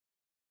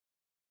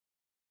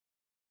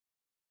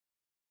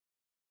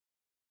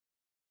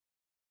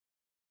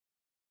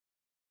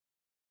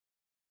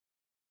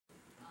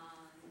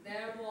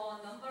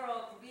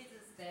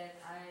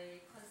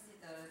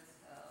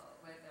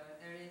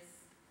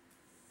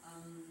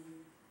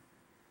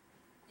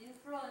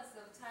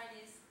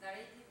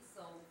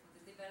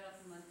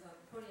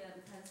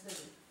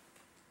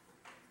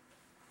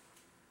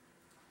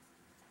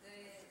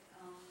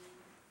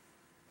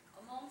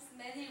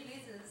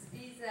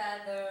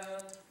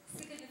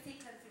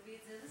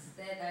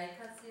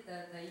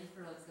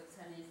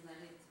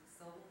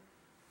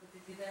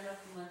the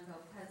development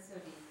of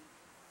pansori.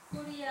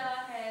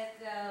 Korea had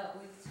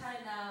with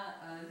China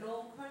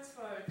long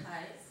cultural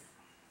ties,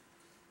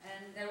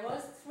 and there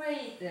was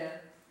trade,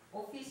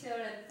 official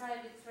and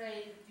private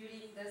trade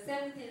during the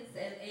 17th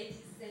and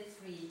 18th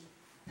century.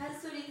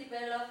 Pansori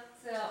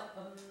developed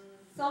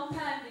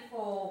sometime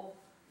before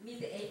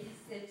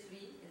mid-18th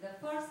century. The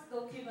first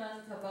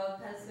document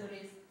about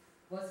pansoris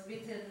was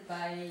written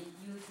by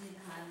Yu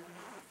Jin-han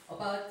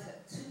about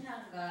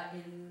Chunhyanga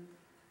in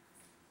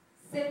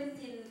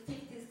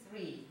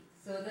 1753.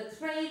 So the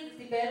trade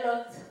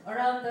developed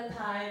around the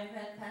time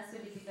when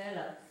pansori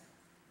developed.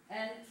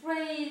 And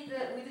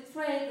with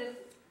trade,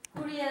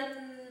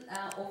 Korean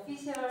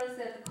officials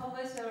and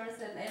commercials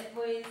and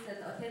envoys and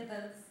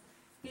attendants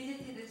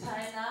visited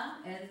China,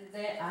 and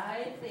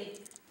I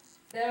think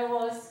there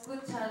was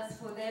good chance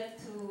for them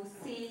to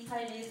see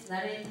Chinese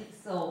narrative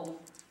song.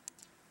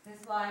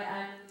 That's why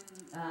I'm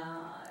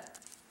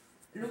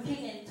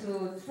looking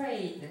into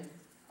trade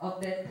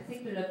of that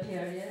particular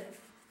period.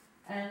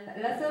 And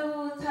lots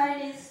of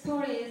Chinese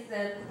stories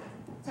and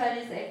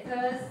Chinese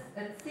actors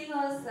and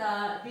singers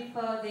are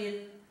referred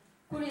in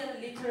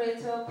Korean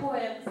literature,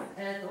 poems,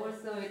 and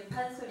also in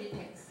pansori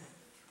texts.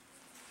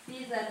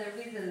 These are the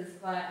reasons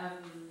why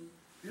I'm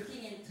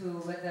looking into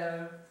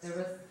whether there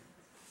was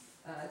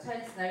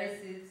Chinese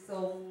narrative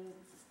song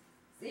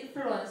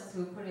influence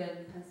to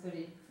Korean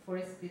pansori for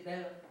its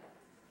development.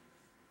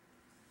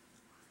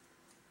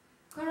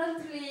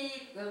 Currently,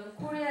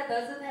 Korea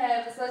doesn't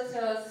have such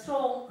a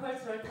strong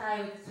cultural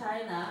tie with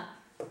China,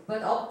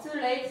 but up to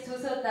late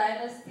Joseon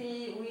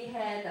dynasty, we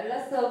had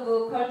lots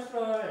of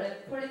cultural and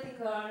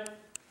political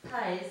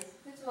ties,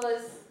 which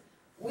was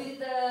with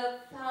the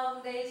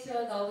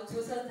foundation of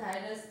Joseon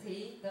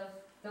dynasty.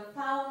 The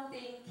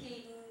founding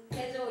king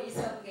Taejo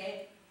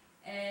Iseongge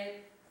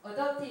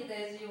adopted,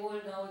 as you all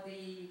know,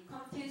 the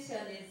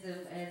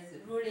Confucianism as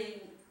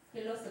ruling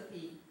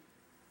philosophy,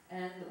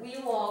 and we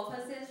were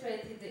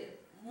concentrated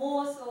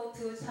more so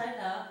to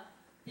China.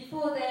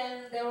 Before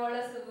then, there were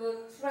lots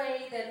of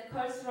trade and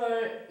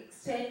cultural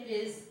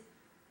exchanges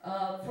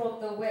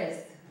from the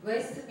West.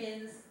 West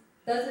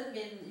doesn't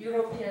mean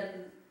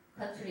European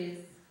countries.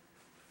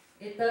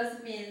 It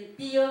does mean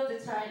beyond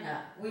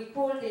China. We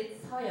called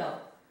it Seoyeok.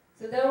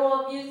 So there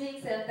were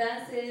musics and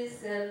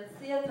dances and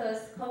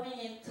theaters coming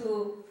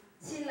into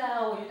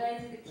Silla or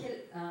United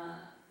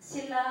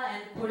Silla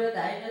and Goryeo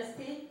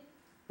dynasty.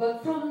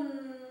 But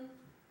from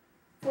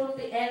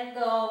the end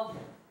of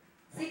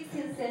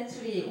 16th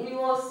century, we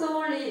were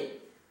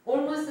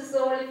almost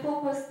solely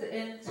focused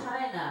in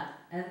China,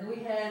 and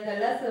we had a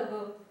lot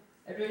of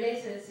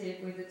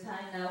relationship with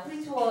China,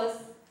 which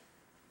was,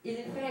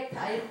 in fact,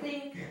 I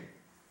think,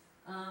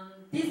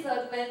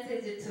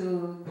 disadvantage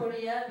to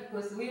Korea,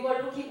 because we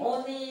were looking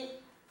only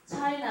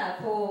China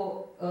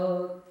for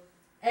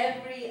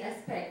every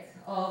aspect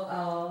of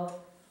our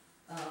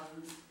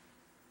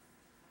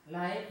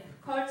life,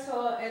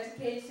 culture,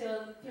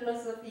 education,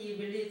 philosophy,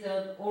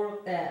 religion, all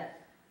of that.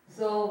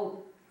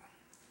 So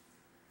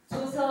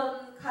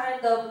Joseon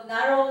kind of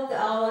narrowed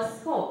our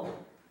scope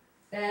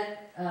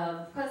that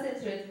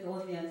concentrated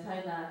only on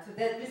China. To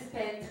that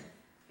respect,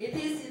 it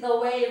is in a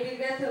way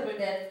regrettable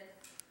that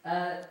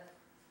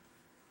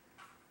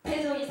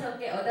Taejo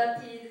Iseongge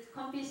adopted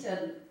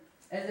Confucian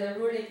as a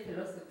ruling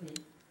philosophy.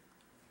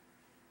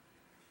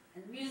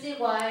 And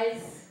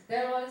music-wise,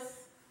 there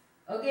was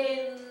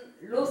again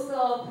lots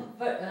of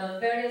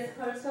various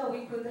culture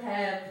we could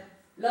have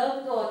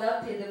learned or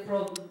adopted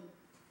from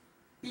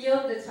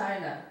beyond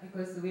China,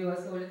 because we were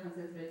solely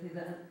concentrated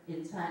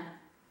in China.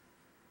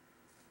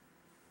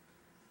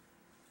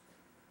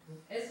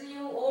 As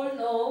you all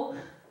know,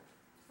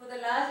 for the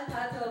large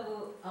part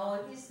of our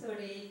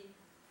history,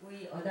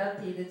 we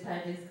adopted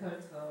Chinese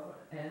culture,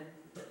 and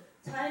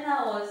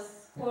China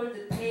was called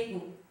the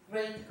dagu,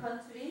 great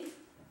country,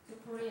 to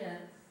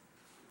Koreans.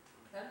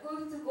 I'm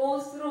going to go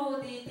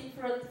through the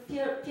different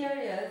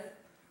periods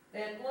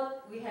that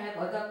what we have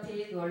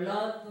adopted or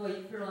learned or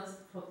influenced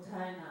from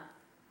China.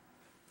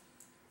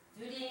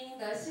 During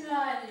the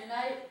Silla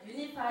and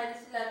unified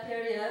Silla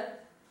period,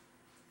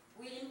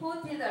 we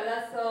imported a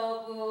lot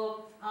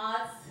of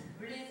arts,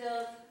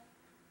 religion,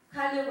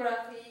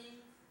 calligraphy,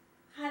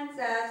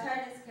 Hanja,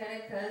 Chinese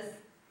characters,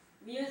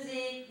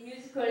 music,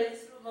 musical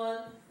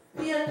instruments,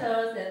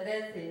 theaters, and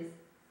dances.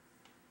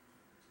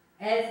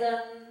 As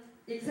an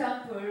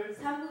example,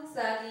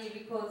 Samguk-sagi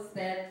records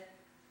that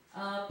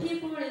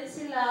people in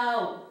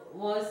Silla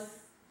was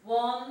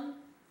worn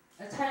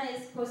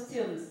Chinese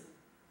costumes,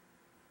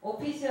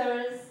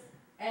 officials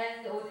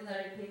and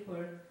ordinary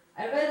people.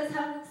 I read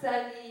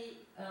Samguk-sagi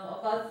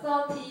about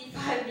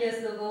 35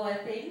 years ago, I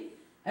think.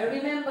 I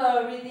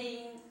remember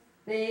reading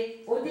the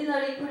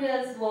ordinary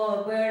Koreans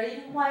were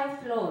wearing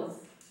white clothes.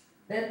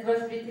 That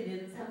was written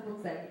in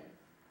Samguk-sagi.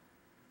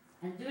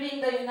 And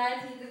during the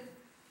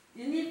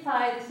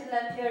unified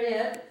Silla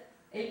period,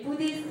 a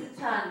Buddhist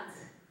chant,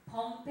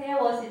 Pompe,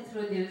 was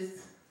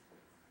introduced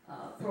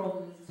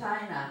from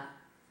China.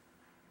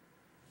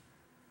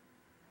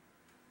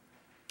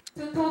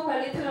 To talk a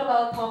little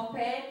about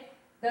Pompe,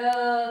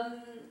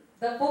 the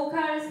the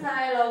vocal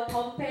style of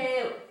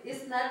Pompei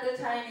is not the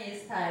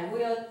Chinese style.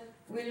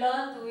 We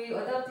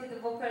adopted the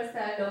vocal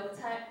style of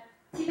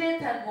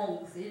Tibetan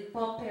monks in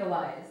Pompei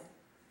wise.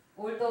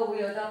 Although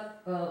we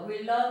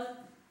learned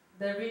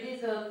the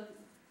religion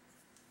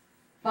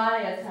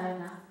via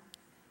China.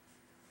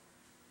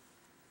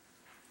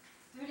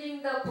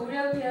 During the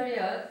Goryeo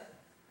period,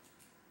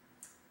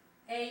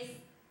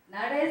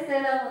 not a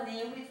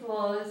ceremony which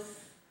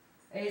was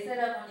a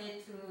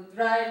ceremony to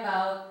drive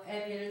out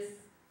evil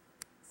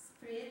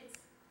spirits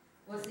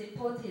was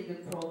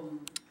imported from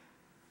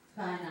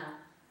China,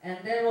 and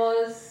there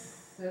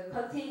was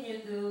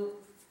continued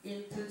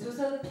into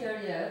Joseon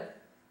period,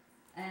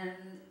 and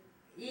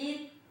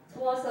it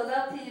was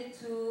adapted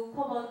to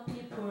common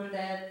people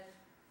that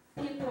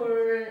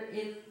people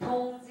in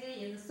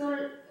Tongji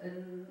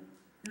in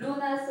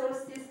lunar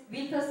solstice,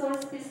 winter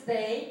solstice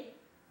day,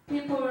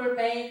 people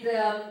made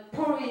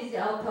porridge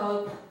out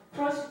of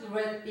crushed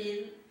red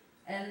bean,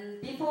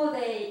 and before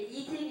they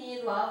eating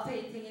it or after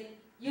eating it,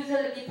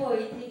 usually before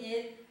eating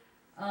it,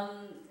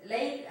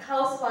 late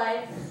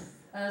housewives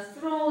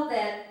throw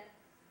that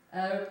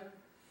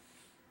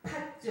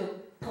팥죽,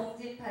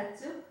 동지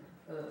팥죽,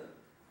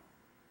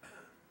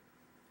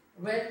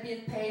 red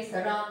bean paste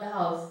around the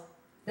house.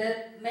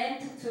 That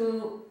meant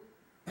to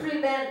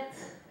prevent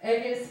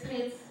evil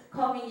spirits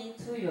coming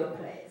into your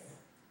place.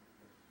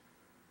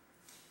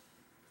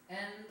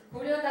 And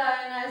Goryeo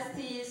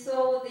dynasty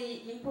saw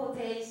the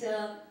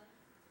importation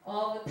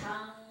of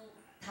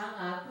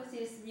Tangak, which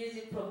is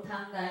music from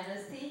Tang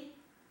dynasty,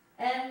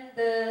 and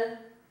the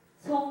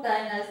Song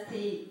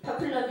dynasty,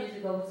 popular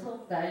music of Song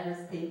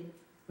dynasty,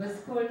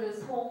 was called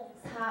Song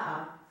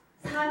Sa.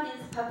 Sa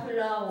means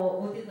popular or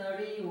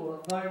ordinary or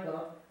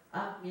vulgar.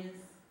 Ak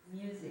means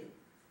music.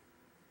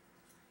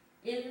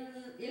 In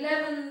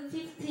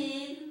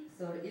 1114 and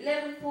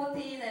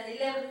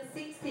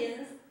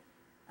 1116,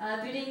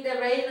 during the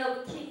reign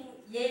of King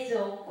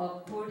Yezong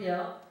of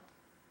Korea,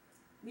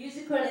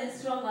 musical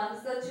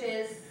instruments such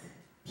as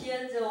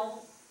Pyeonjong,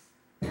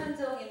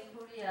 Pyeonjong in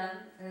Korean,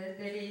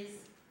 there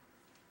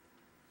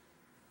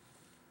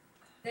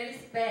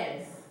is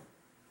bells,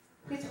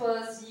 which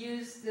was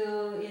used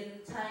in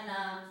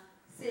China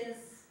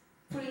since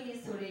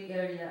prehistoric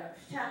era,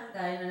 Shang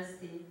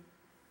dynasty.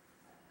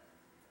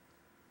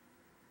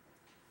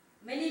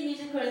 Many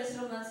musical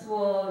instruments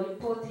were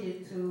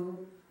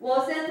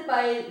sent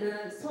by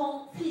the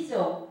Song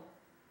Pijong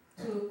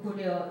to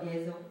Goryeo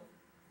Yezong,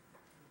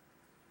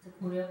 to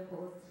Goryeo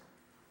court.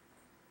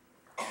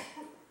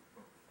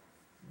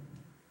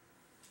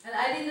 And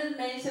I didn't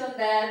mention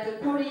that the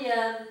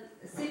Korean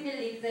civil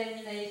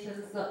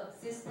examination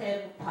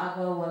system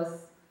Pago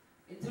was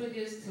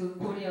introduced to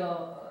Korea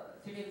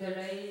during the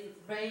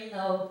reign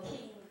of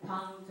King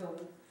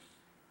Gwangjong.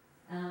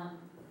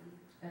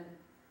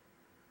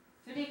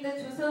 During the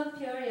Joseon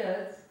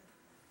period,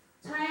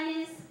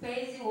 Chinese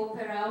Beijing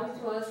opera, which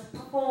was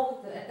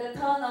performed at the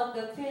turn of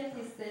the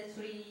 20th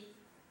century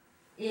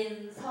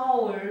in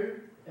Seoul,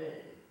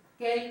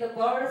 gave the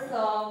birth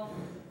of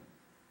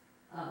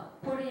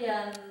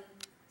Korean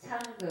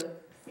Changguk,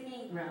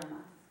 singing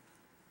drama.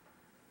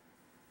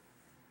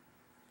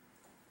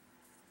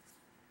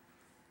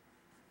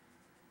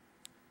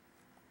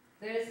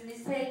 There is a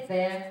mistake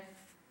there.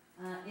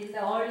 In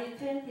the early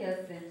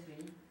 20th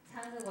century,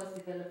 Changguk was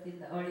developed in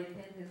the early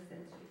 20th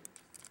century.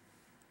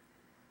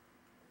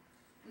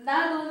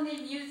 Not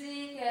only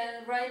music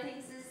and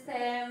writing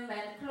system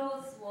and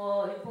clothes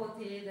were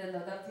imported and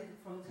adopted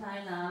from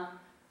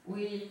China,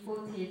 we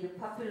imported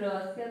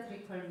popular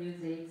theatrical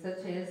music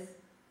such as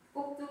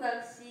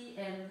꼭두각시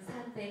and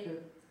산대극.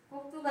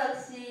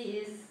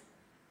 꼭두각시 is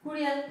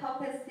Korean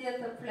puppet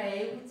theater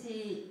play, which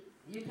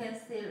you can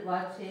still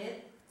watch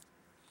it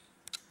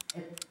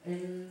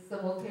in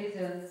some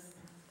occasions.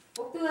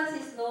 꼭두각시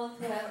is known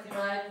to have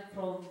derived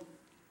from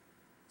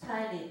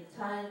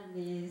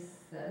Chinese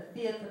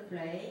theater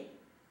play,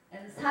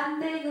 and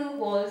산대극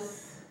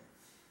was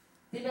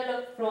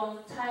developed from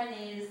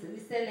Chinese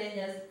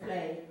miscellaneous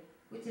play,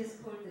 which is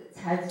called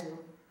자주.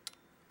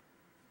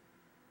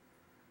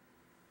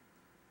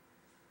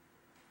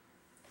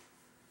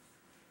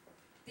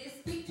 This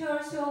picture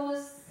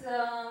shows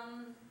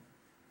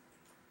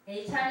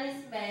a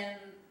Chinese man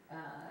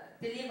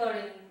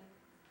delivering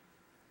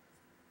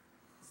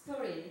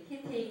story,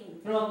 hitting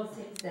drums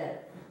himself.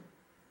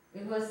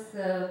 It was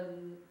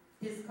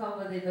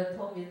discovered in a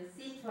tomb in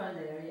Sichuan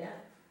area.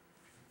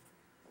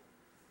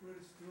 Where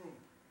is drum?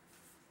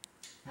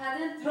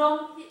 Pardon,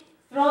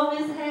 drum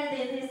is held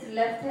in his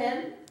left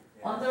hand,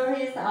 under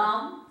his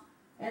arm,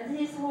 and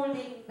he's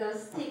holding the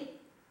stick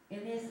in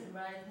his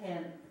right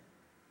hand.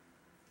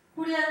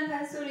 Korean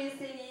pansori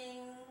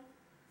singing,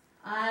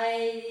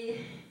 I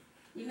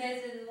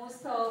imagine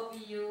most of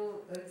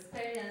you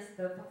experienced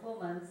the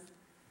performance.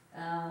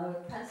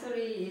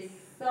 Pansori is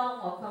sung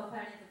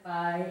accompanied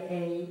by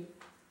a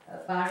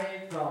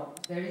barrel drum.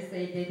 There is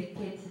a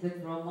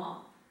dedicated drummer.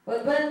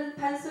 But when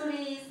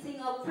pansori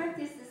singer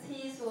practices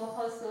his or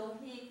her song,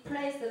 he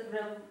plays the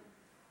drum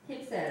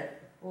himself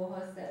or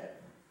herself.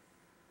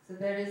 So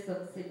there is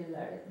some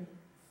similarity.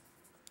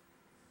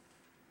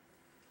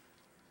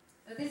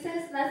 This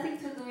has nothing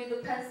to do with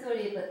the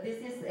pansori, but this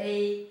is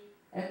a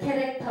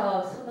character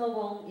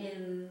Sonobong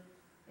in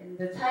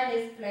the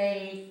Chinese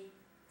play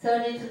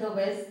Journey to the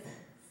West.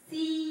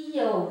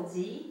 COG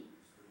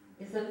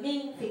is a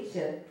Ming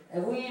fiction. I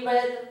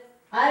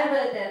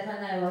read that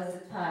when I was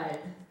a child.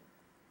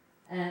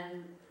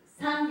 And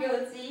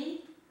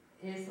Sangyoji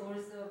is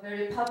also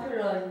very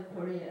popular in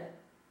Korea.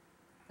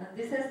 And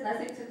this has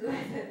nothing to do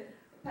with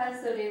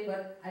pansori,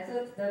 but I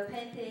thought the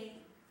painting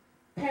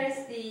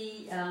tells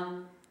the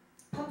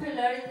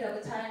popularity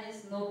of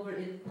Chinese novel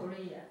in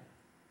Korea.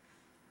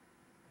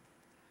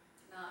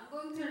 Now I'm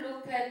going to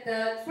look at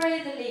the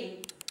trade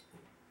link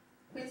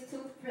which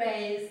took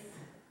place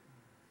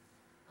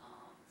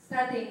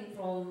starting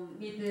from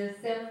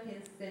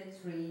mid-17th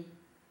century,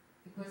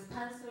 because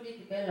pansori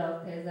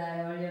developed, as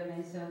I earlier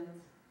mentioned,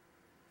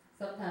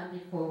 sometime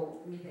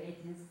before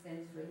mid-18th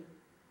century.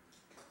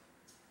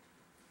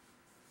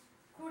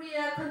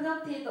 Korea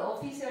conducted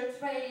official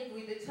trade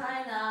with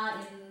China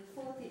in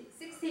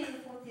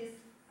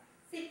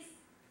 1646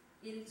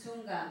 in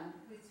Chungang,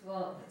 which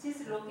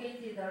is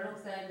located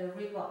alongside the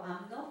river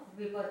Amno,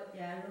 river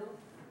Yalu,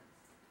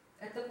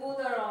 at the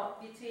border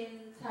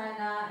between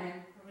China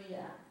and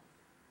Korea.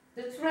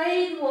 The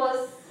trade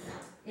was,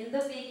 in the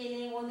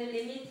beginning, only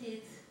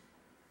limited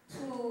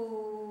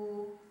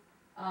to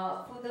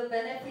for the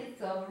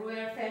benefits of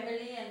royal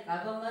family and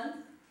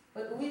government,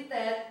 but with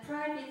that,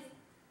 private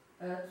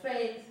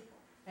trade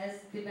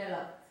has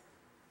developed.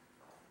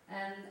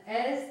 And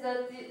as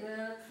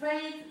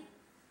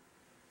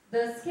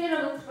the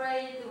scale of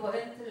trade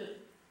went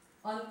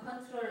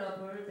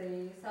uncontrollable,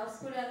 the South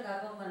Korean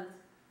government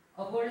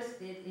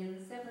abolished it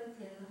in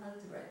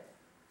 1700.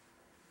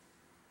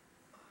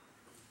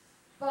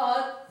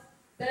 But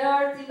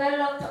there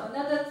developed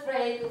another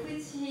trade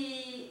which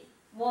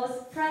was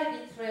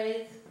private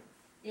trade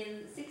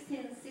in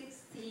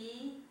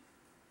 1660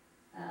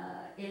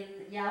 in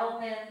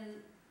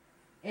Yaomen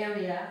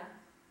area.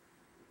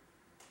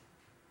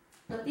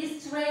 But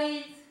this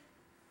trade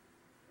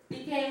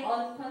became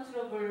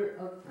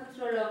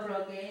uncontrollable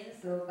again,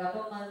 so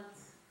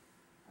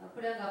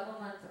Korean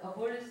government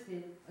abolished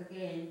it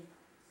again.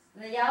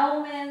 The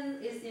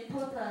Yaomen is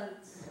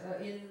important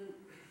in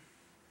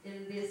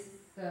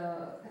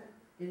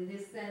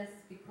this sense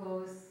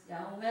because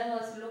Yangzhou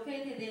was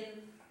located in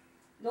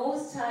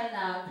North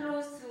China,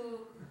 close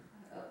to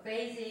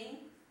Beijing,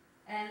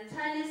 and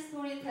Chinese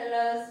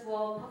storytellers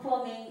were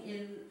performing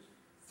in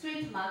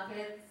street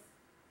markets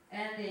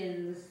and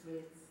in the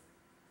streets.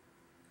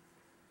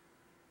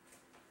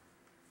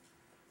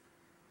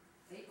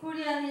 The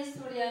Korean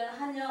historian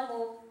Han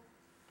Young-wook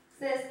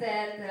says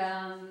that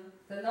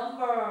the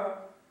number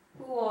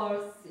who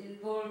was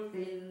involved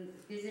in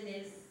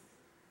business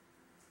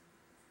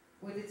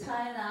with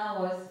China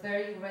was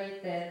very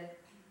great, that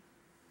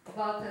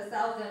about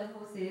 1,000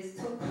 horses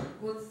took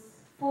goods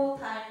 4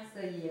 times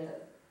a year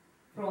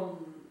to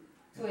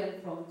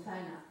and from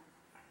China.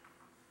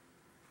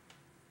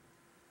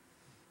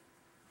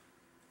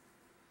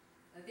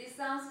 This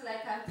sounds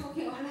like I'm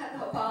talking a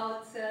lot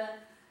about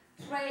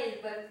trade,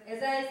 but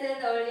as I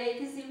said earlier,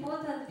 it is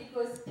important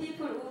because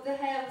people would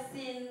have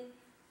seen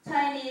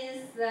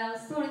Chinese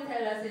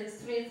storytellers in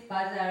street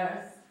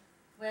bazaars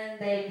when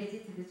they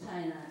visited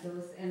China,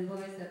 those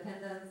envoys,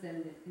 attendants,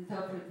 and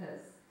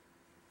interpreters.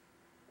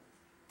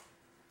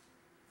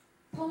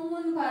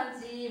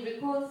 통문관지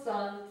records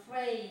on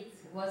trade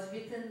was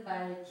written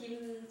by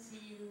Kim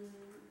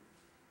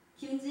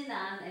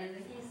Jin-an and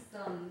his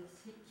son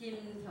Kim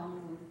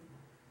Kyung-mun.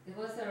 It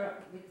was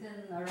written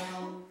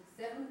around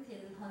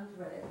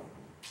 1700,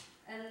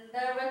 and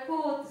the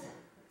record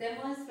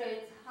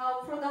demonstrates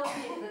how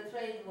productive the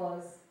trade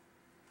was.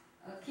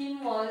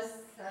 Kim was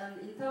an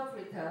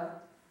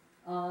interpreter.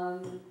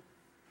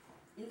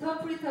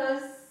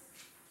 Interpreters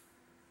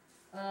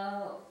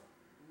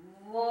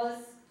was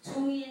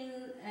Jungin,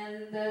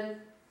 and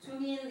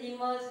Jungin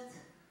emerged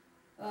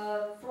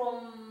from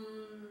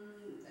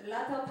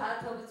latter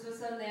part of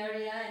Joseon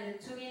area, and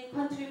Jungin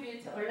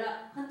contributed a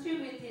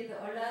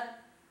lot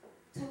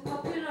to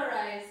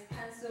popularize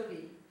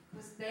pansori,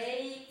 because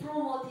they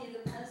promoted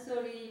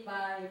pansori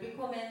by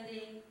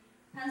recommending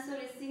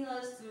pansori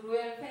singers to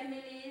royal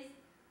families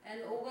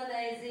and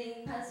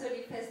organizing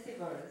pansori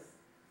festivals.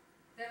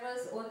 That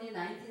was only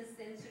 19th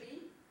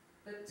century,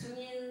 but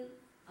Jungin,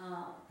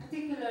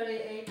 particularly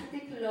a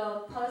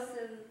particular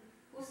person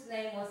whose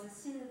name was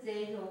Shin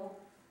Jae-hyo,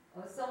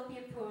 some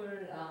people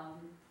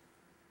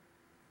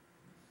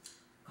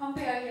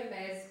compare him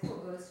as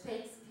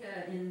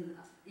Shakespeare in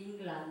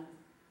England,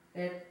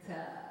 that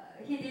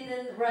he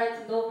didn't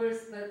write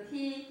novels, but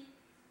he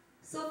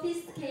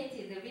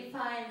sophisticated,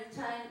 refined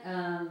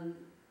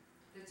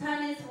the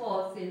Chinese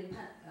words in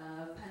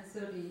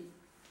pansori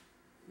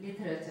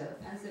literature,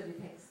 pansori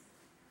text.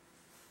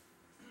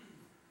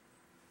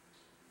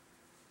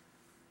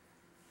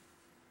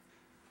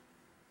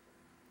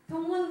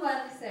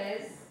 Tongmun관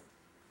says,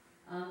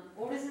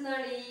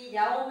 originally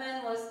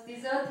Yaomen was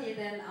deserted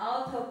and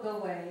out of the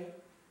way.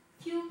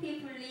 few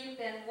people lived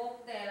and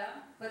worked there,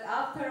 but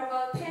after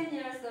about 10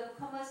 years of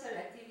commercial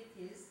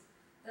activities,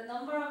 the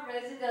number of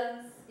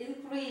residents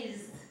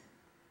increased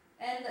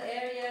and the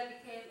area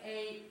became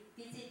a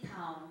busy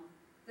town.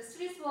 The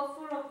streets were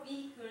full of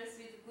vehicles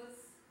with goods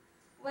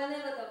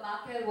whenever the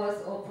market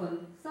was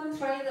open. Some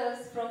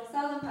traders from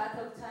southern part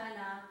of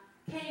China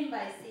came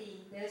by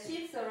sea. Their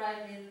ships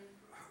arrived in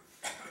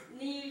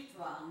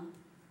Yangzhou.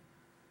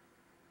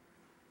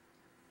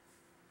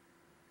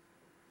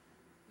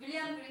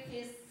 William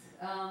Griffiths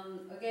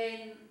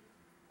again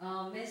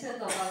mentioned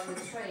about the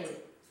trade.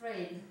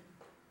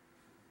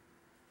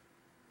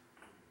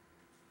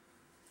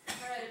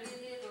 Can I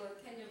read it or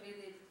can you read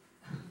it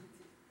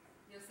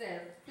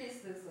yourself? Please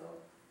do so.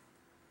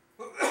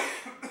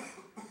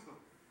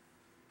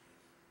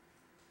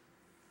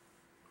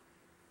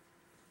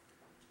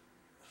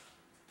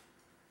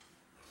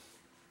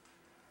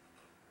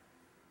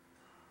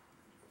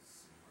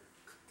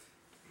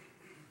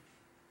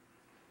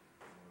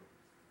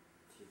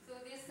 So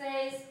this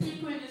says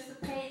people used to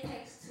pay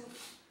tax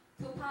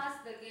to pass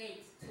the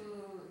gate to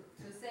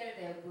sell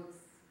their goods.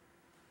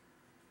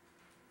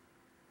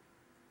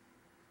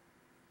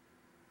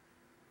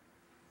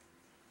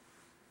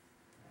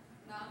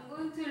 Now I'm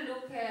going to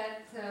look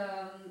at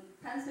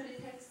Pansori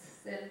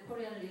texts and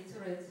Korean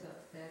literature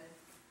that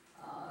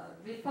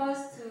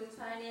refers to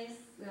Chinese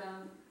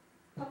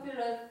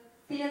popular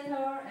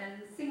theater and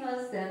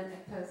singers and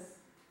actors.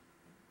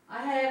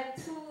 I have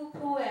two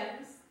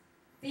poems.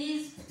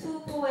 These two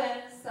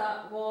poems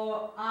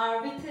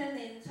are written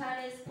in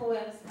Chinese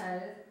poem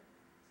style.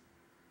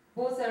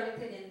 Both are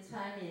written in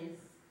Chinese.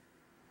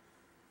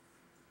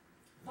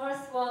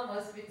 First one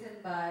was written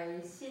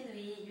by Xin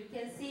Li. You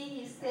can see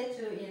his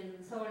statue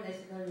in Seoul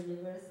National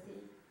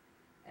University.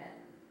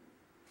 And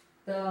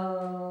the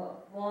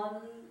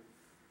one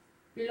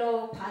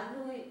below,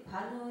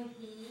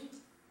 Banhu-hee,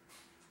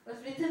 was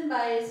written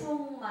by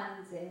Song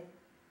Man-jae,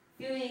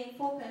 viewing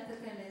folk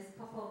entertainment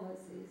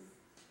performances.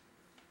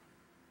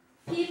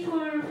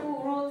 People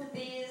who wrote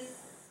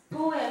these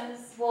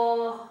poems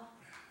were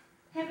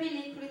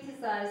heavily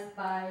criticized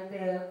by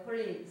their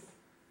colleagues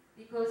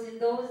because in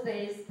those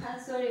days,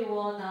 Pansori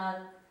were not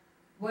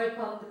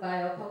welcomed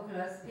by upper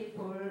class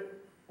people,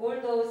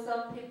 although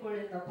some people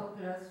in upper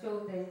class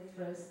showed their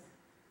interest.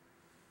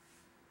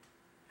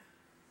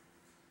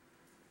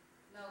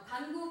 Now,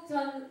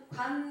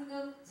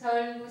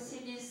 관극절구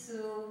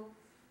 11수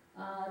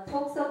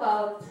talks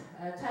about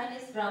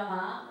Chinese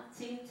drama,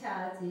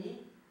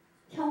 징차지,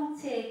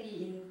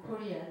 형체기 in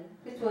Korean,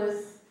 which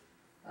was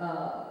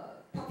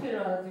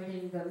popular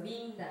during the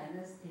Ming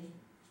Dynasty.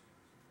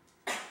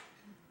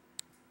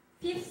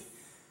 Fifth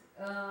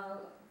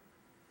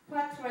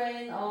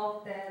quatrain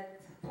of that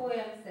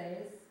poem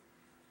says,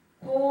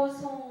 Go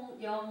Song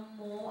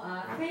Yeonmo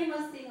are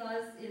famous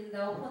singers in the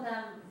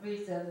Honam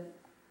region.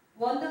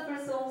 Wonderful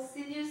songs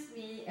seduce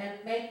me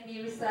and make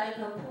me recite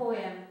a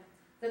poem.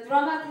 The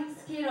dramatic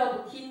skill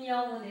of Kim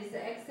Young-un is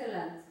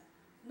excellent.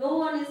 No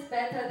one is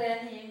better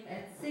than him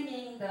at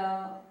singing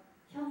the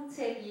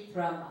형체기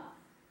drama.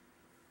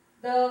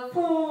 The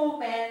four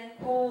men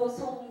Go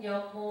Song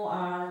Yeonmo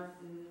are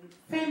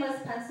famous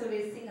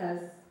Pansori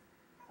singers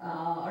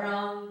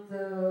around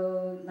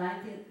the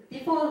 19th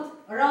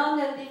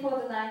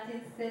the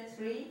 19th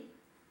century.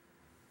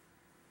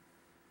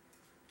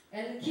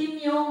 And Kim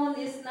Young-un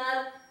is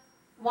not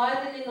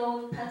widely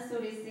known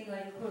Pansori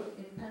singer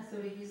in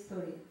Pansori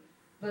history,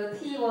 but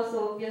he was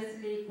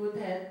obviously good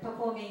at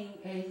performing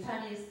a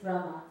Chinese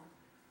drama,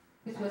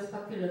 which was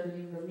popular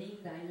during the Ming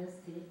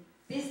Dynasty.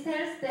 This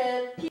tells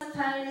that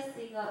Chinese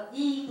singer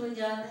Yi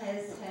Gun-yeon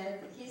has had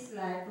his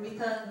life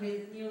returned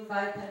with new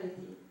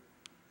vitality.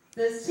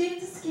 The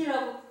strict skill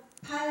of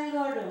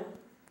팔걸음,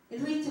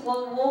 in which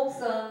one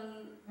walks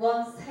on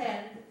one's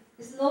hand,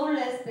 is no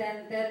less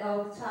than that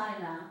of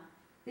China.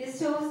 This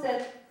shows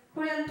that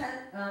Korean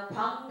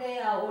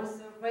Bangdae are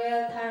also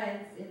rare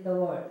talents in the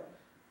world.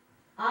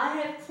 I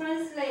have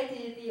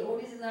translated the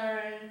original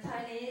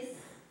Chinese,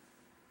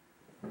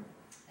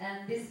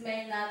 and this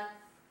may not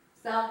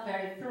sound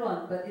very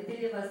fluent, but it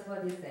delivers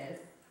what it says.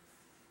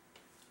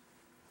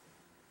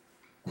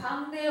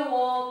 Bangdae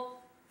were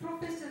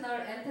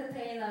professional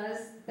entertainers.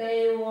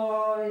 They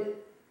were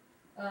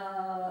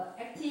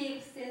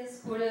active since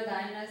Goryeo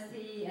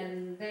Dynasty,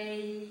 and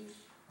they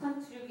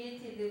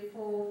contributed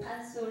for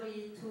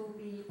Pansori to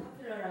be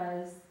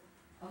popularized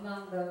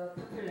among the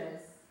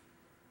populace,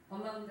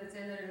 among the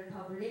general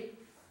public.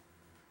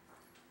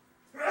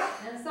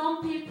 And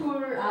some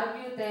people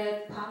argue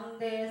that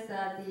Bangdaes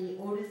are the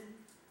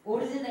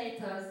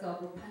originators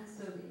of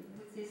Pansori,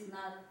 which is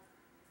not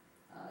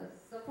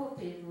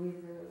supported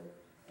with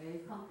a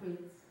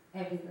concrete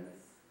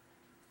evidence.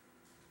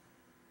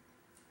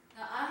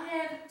 Now I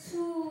have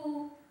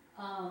two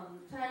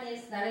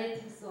Chinese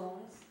narrative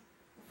songs.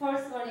 The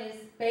first one is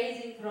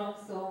Beijing drum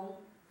song,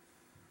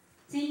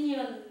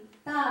 Jinyun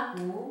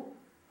dagu,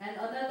 and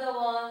another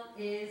one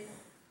is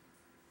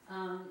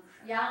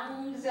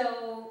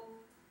Yangzhou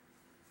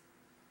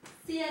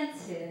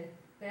Xianci.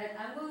 That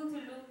I'm going to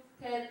look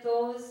at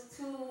those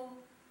two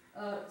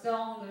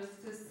genres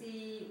to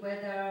see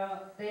whether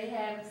they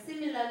have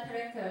similar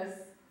characters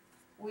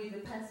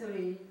with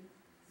pansori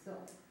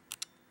song.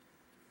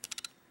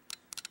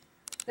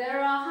 There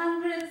are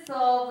hundreds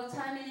of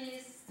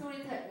Chinese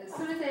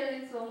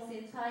storytelling songs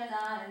in China,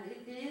 and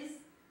it is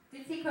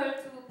difficult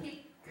to pick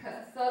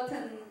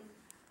certain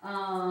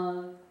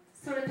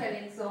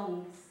storytelling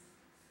songs.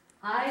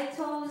 I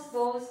chose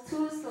those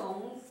two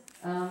songs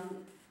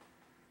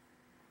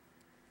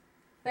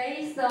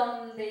based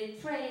on the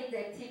trade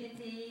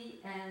activity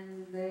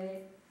and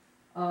the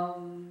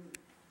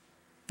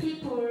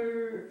people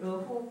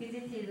who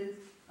visited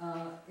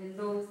in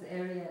those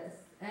areas,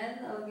 and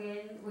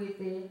again with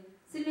the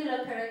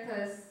similar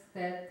characters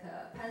that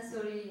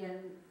pansori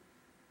and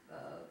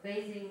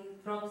Beijing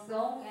drum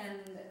song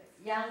and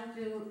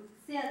Yangzhou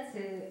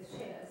Xianci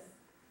shares.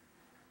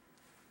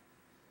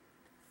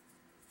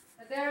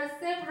 There are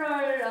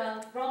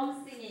several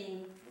drum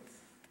singing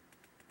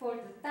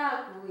called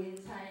dagu in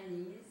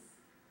Chinese,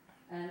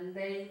 and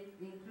they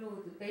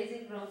include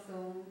Beijing drum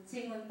song,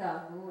 Jingun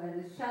dagu,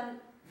 and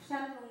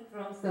Shandong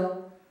drum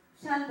song,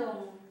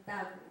 Shandong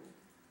dagu.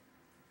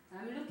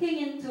 I'm looking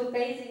into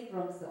Beijing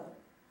drum song.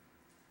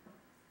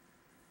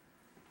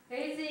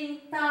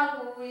 Beijing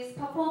dagu is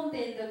performed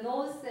in the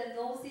north and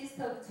northeast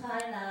of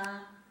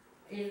China,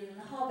 in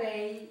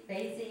Heibei,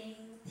 Beijing,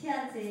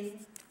 Tianjing,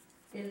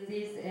 in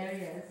these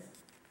areas.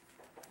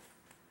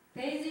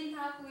 Beijing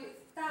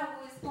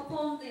dagu is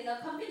performed in a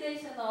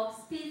combination of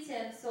speech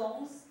and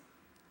songs,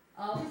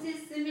 which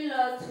is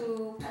similar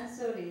to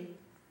pansori.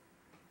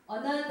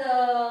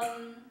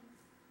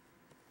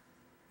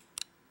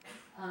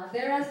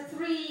 There are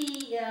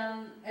three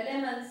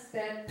elements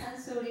that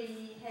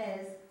pansori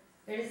has.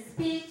 There is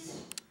speech,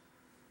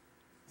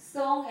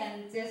 song,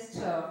 and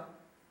gesture.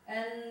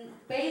 And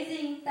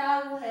Beijing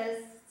dagu has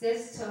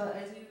gesture,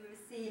 as you will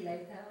see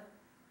later.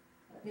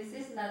 This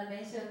is not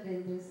mentioned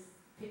in this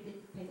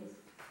 15th page.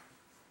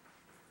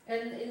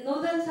 And in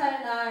northern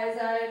China, as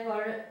I've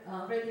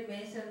already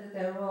mentioned,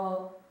 there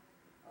were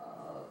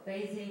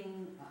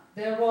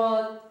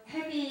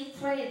heavy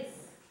trades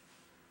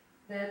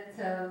that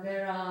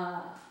there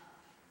are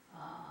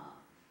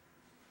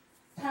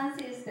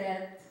chances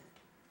that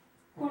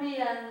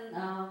Korean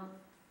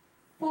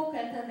folk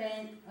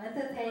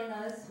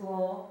entertainers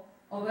were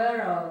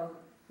aware of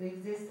the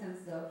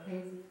existence of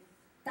Beijing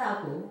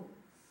dagu.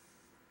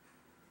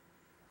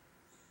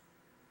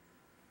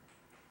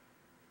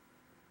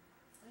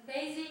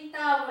 Beijing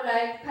dagu,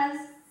 like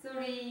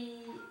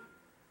pansori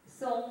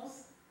songs,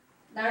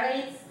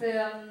 narrates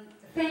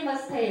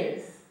famous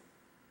tales.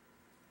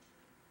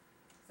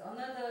 So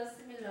another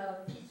similar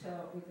feature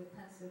with the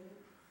pansori.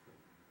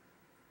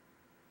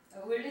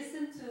 We'll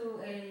listen to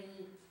a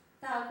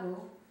dagu.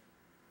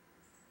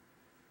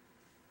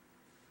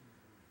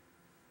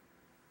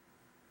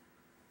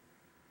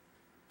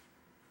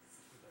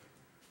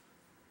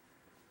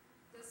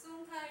 The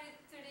song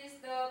title is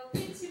The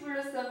Peach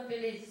Blossom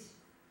Village.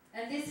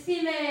 And this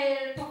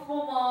female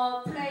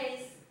performer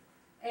plays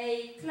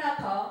a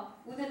clapper,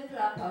 wooden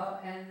clapper,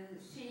 and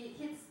she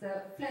hits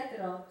the flat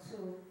drum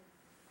too.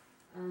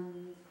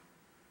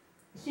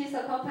 She's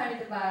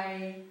accompanied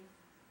by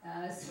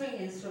string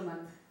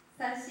instrument,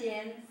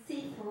 sanxian,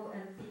 sifu,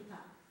 and pipa.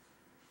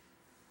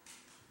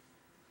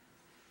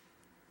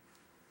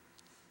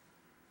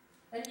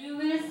 And you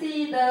will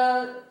see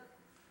the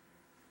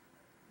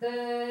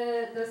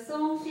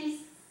song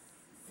she's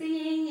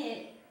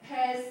singing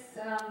has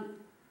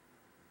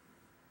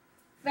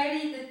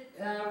very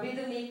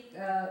rhythmic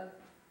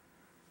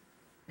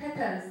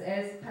patterns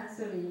as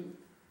pansori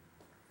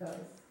does.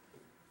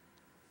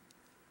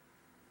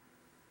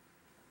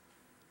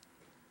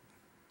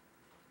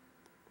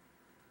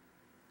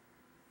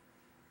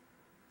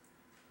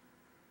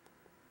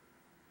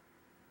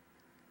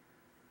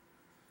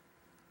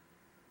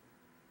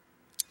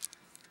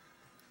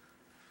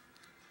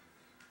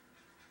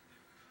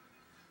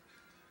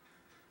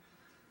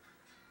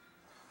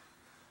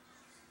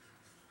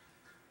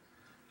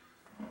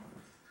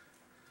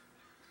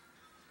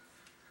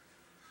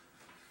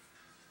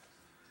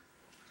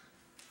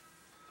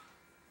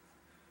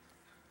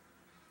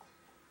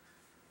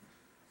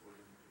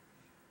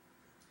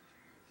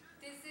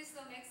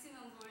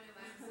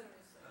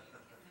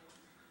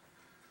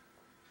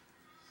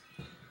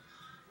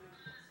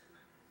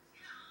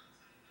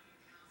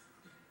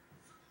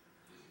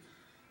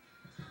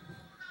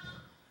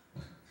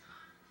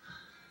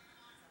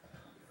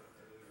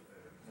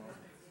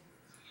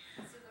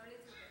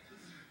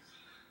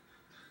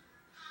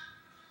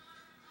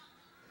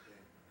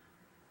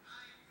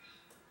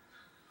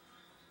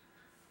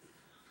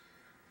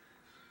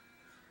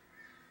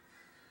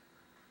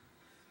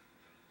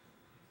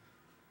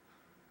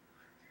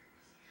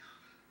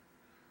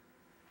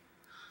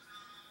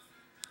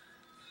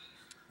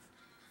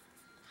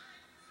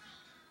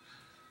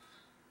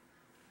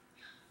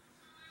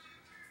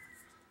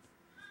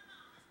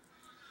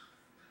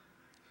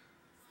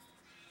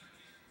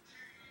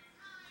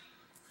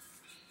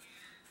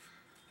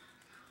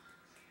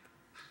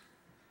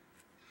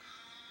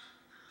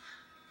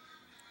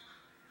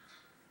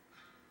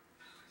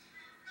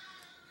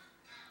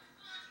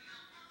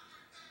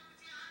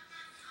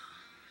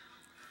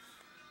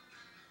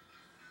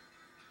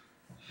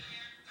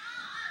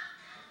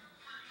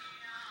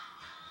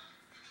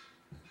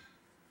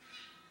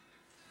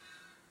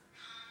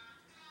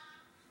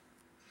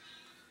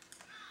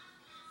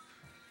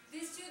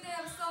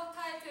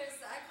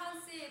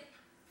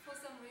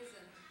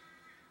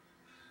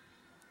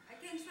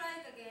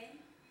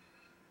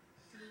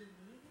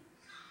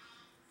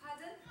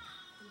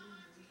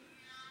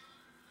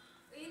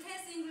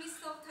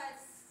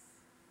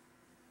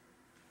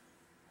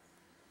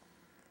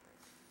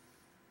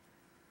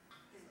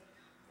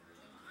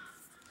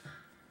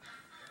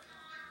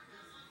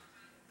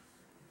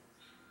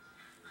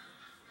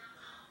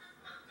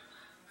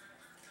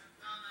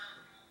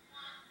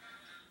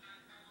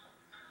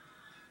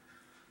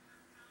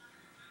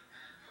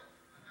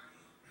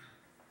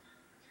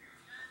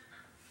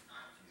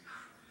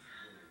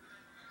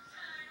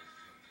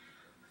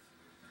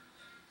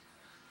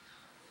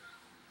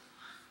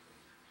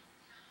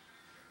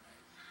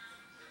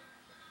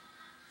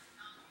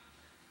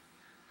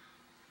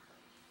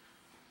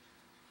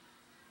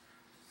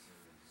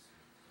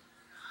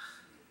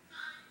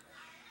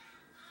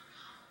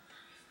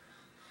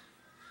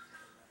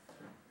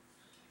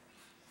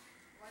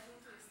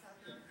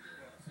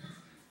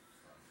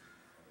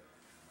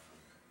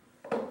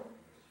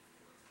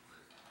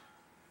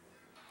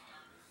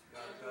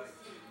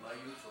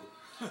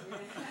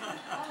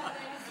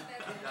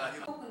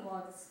 spoken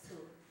words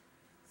too.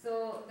 So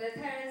the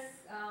tells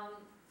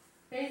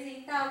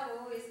Beijing dagu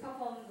is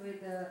performed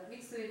with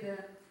mixed with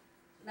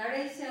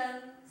narration,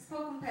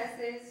 spoken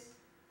passage,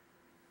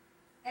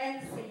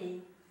 and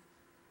singing,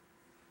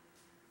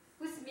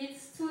 which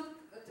meets two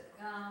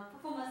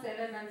performance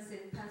elements in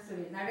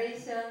pansori.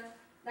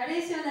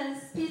 Narration and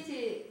speech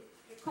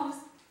comes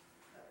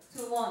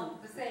to one,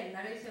 the same.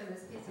 Narration and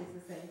speech is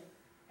the same,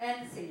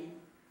 and singing.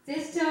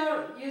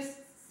 Gesture, you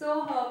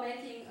saw her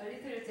making a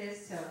little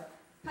gesture.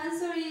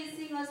 Pansori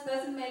singers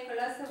doesn't make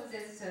lots of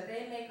gesture,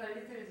 they make a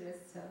little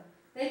gesture.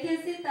 They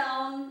can sit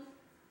down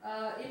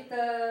if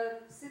the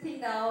sitting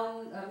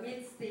down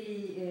meets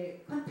the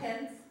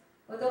contents.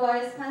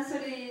 Otherwise,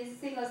 pansori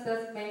singers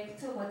doesn't make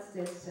too much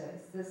gesture,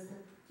 it's just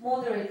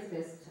moderate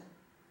gesture.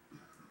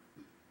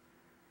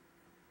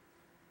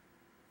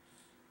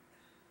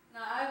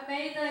 Now, I've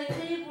made a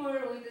table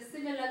with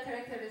similar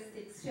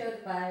characteristics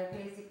shared by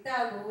basic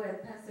dagu and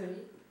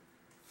pansori.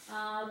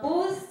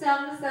 Both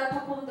genres are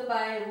performed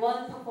by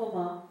one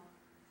performer,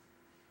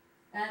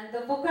 and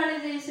the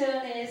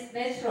vocalization is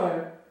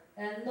natural,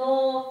 and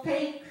no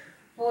fake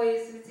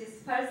voice, which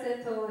is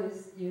falsetto,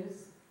 is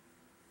used.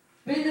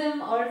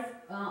 Rhythm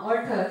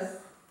alters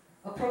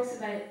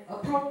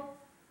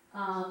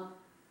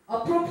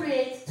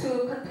appropriate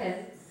to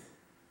contents,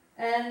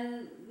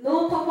 and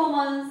no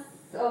performance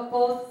of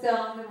both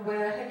genres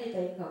wear heavy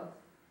makeup.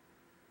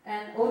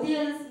 And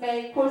audience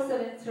make course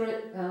of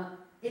encouragement.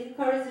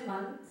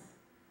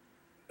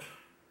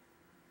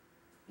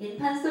 In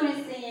pansori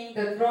singing,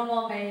 the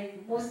drummer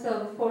made most of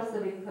the course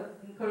of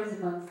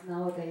encouragement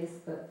nowadays,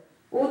 but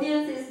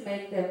audiences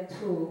make them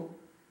too.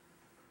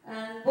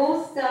 And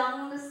both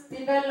genres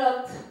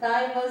developed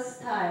diverse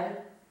style,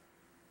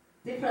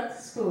 different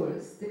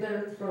schools,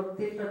 developed from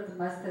different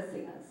master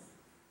singers.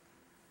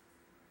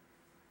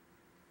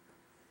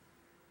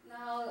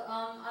 Now,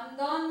 I'm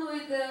done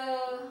with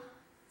the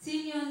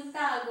Jinyun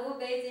dagu,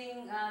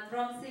 Beijing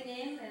drum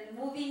singing, and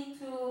moving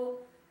to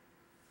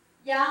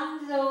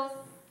Yangzhou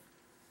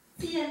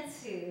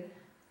Xianci.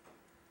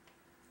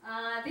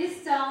 This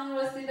genre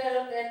was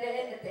developed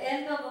at the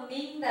end of the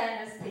Ming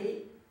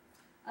Dynasty.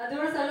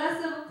 There was a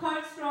lot of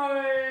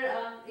cultural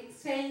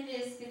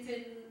exchanges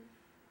between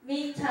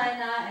Ming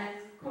China and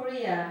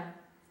Korea,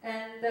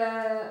 and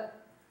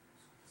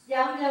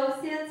Yangzhou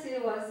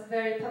Xianci was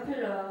very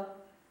popular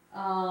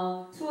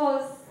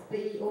towards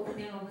the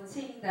opening of the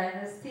Qing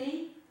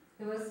Dynasty.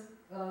 It was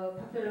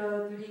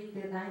popular during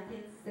the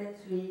 19th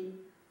century,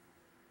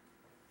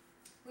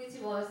 which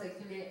was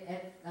actually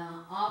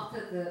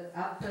after the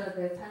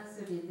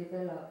pansori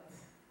developed.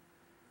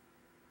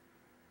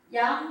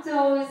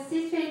 Yangzhou is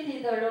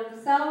situated along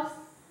the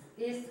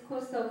southeast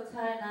coast of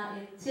China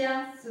in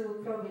Jiangsu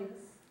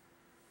province,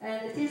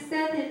 and it is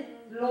set in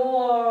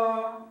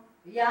lower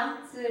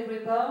Yangtze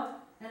River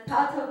and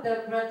part of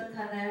the Grand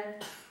Canal,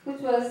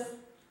 which was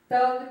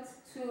dug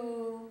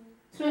to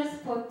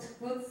transport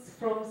goods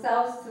from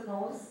south to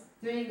north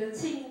during the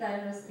Qing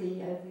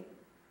Dynasty, I think.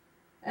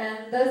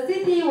 And the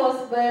city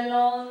was well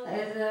known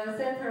as a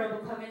center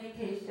of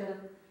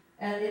communication,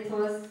 and it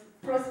was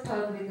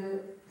prospered with a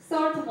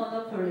salt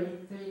monopoly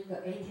during the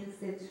 18th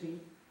century.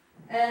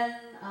 And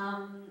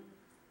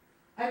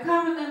I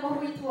can't remember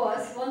who it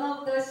was. One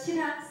of the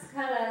Shirang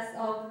scholars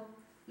of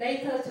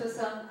later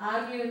Joseon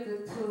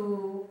argued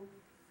to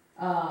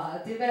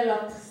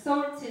develop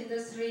salt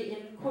industry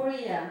in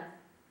Korea.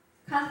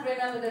 Can't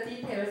remember the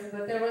details,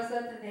 but there was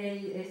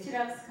certainly a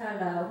Shirang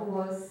scholar who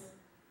was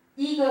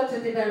eager to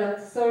develop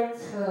salt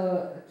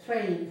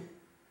trade.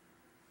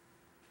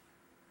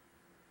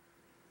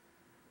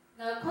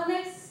 Now,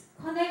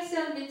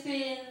 connection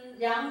between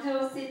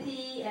Yangzhou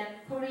city and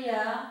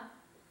Korea.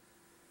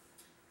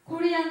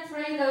 Korean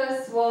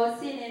traders were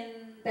seen in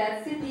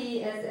that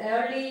city as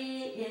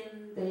early in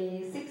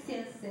the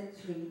 16th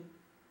century.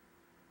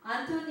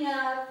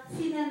 Antonia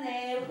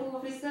Finene, who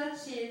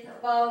researched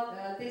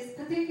about this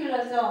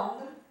particular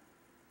genre,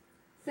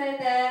 said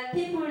that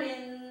people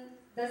in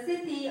the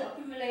city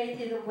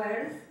accumulated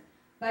wealth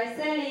by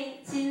selling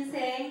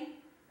ginseng,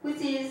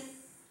 which is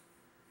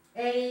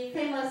a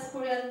famous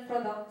Korean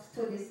product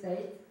to this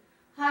day,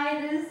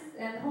 hides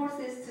and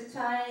horses to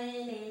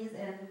Chinese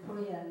and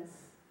Koreans.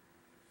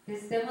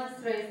 This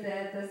demonstrates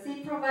that the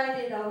sea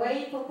provided a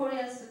way for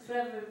Koreans to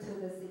travel to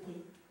the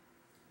city.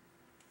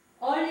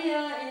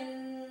 Earlier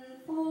in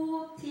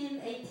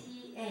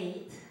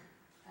 1488,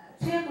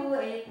 Chebu,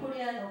 a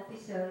Korean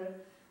official,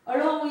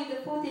 along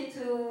with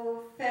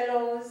 42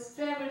 fellows,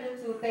 traveled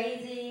to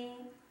Beijing,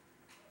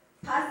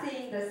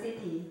 passing the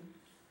city.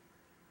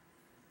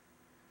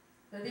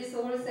 So this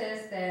all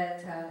says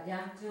that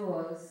Yangzhou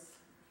was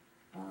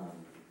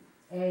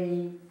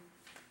a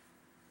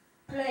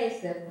place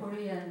that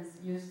Koreans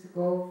used to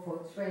go for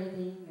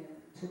trading and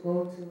to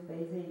go to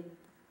Beijing.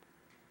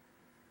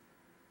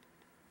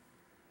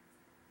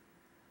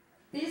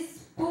 This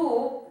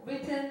book,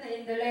 written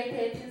in the late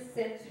 18th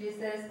century,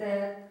 says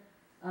that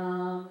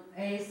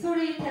a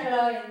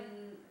storyteller in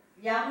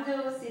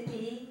Yangzhou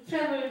city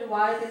traveled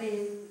widely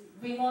in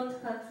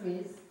remote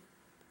countries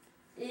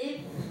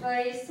if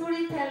a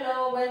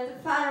storyteller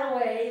went far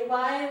away,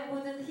 why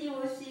wouldn't he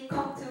or she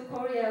come to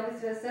Korea,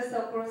 which was just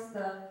across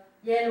the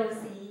Yellow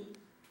Sea?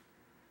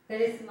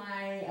 That is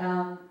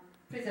my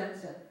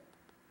presumption.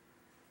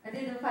 I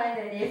didn't find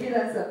any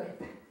evidence of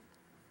it.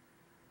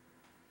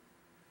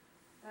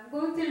 I'm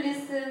going to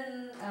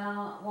listen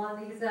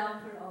one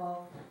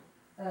example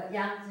of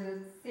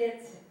Yangzhou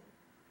Xianci.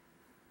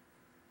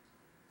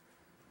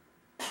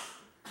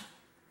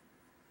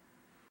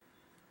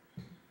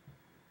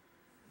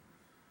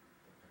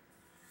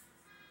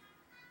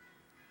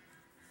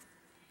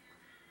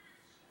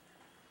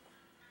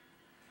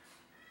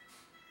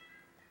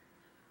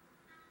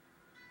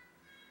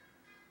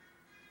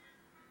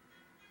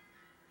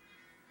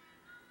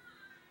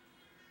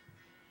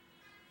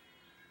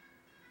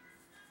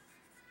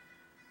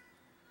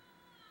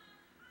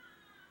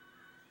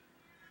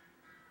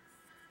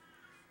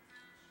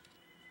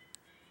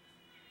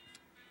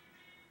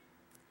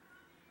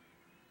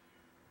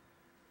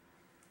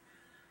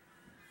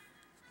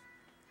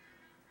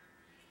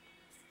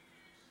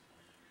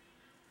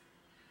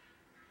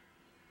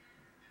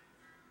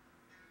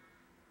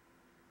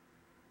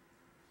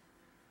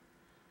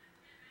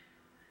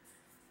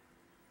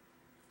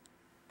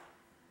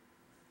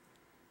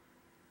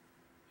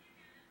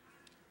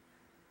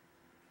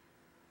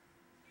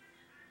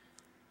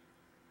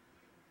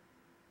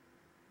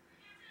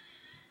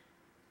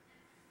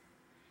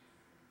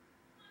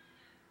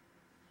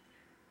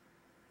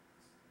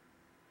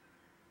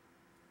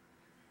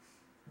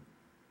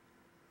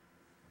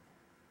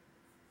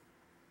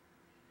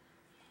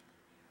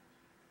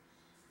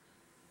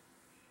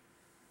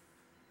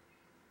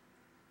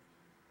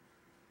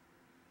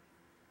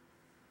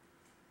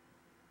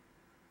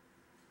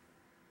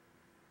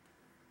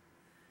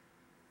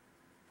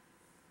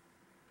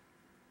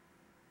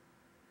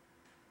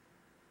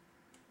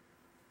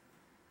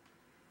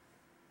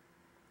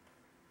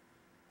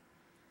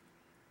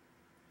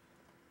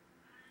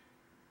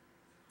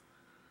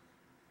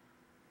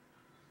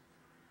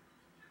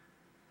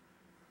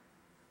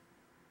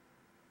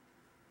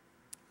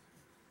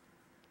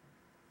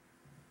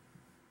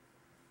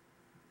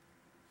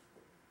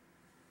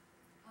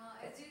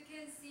 As you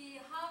can see,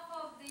 half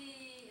of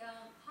the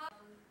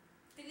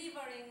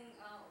delivering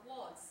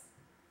words,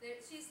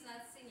 she's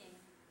not singing.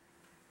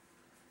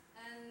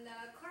 And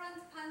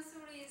current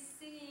pansori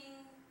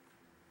singing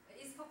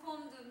is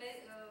performed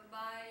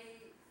by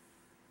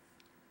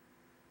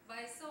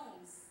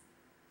songs.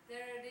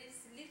 There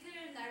is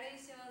little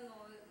narration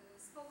or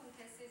spoken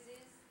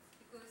passages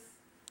because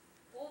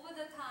over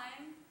the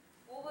time,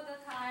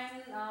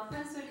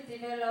 pansori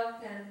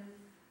developed and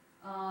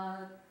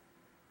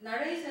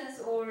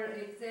narrations were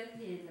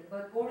exempted,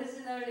 but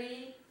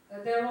originally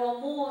there were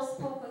more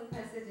spoken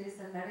passages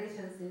and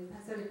narrations in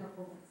pansori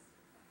performance.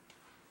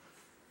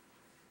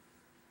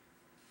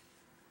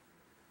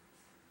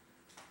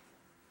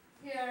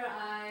 Here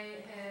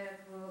I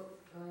have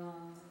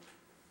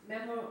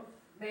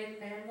made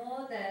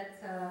memo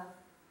that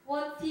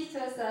what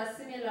features are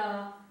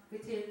similar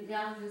between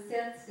Yangzhou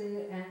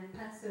Xianci and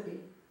pansori.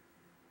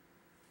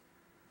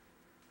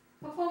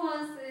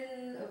 Performance in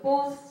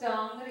both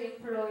genres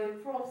employ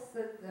props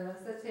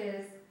such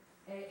as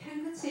a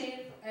handkerchief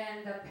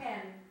and a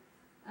pen.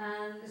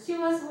 And she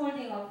was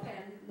holding a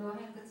pen, no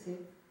handkerchief.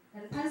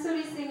 And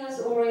pansori singers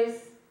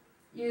always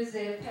use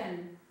a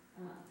pen.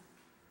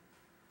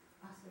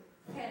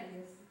 Pen,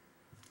 yes.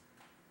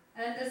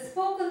 And the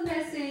spoken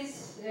passage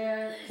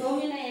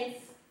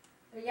dominates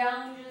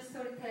Yangzhou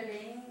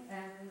storytelling,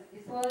 and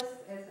it was,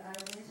 as I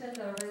mentioned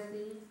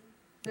already,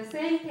 the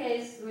same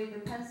case with the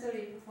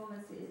pansori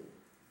performances.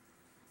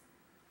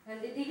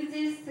 And it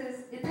exists,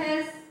 it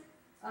has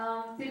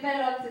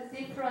developed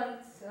different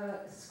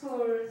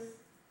schools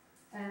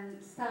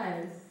and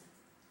styles.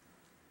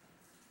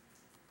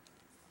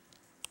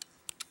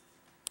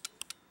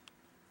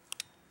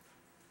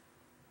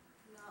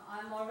 Now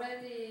I'm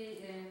already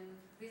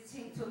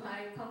reaching to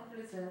my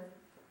conclusion.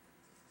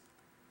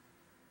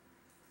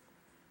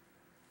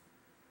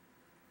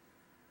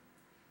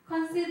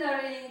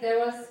 Considering there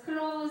was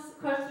close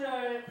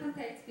cultural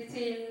contact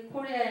between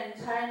Korea and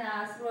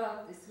China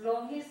throughout its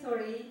long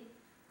history,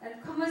 and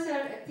commercial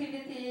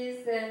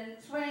activities and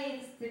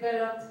trades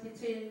developed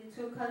between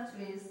two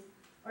countries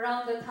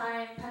around the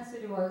time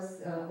pansori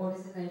was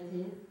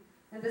originated,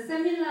 and the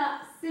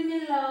similar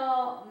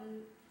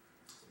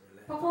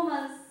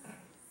performance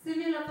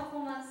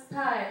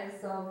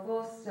styles of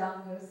both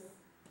genres,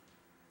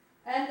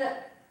 and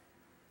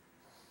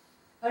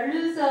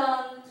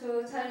allusion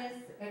to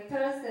Chinese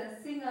actors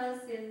and singers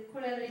in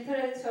Korean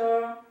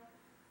literature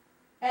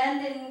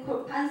and in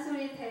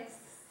pansori texts.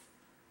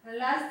 And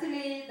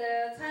lastly,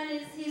 the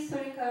Chinese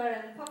historical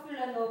and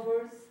popular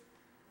novels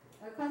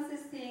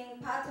consisting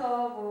part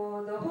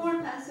of the whole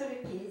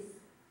pansori piece.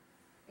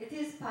 It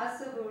is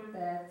possible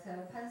that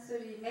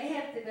pansori may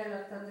have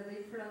developed under the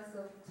influence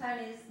of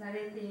Chinese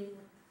narrative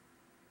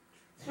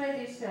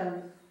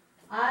tradition.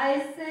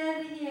 I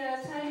said here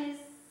Chinese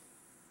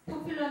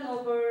popular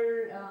novel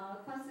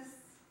consists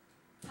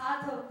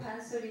part of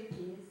pansori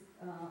piece.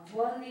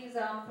 one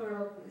example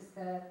of is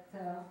that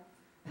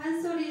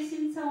판소리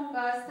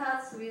심청가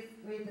starts with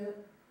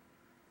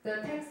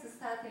the text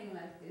starting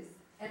like this.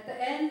 At the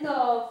end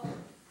of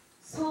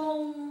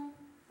Song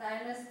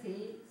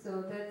Dynasty,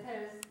 so that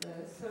tells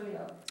the story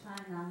of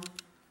China.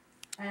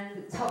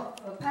 And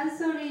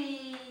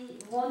Pansori,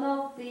 one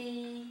of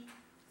the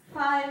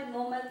 5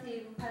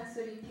 normative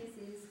Pansori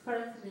pieces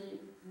currently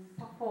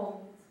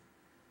performed,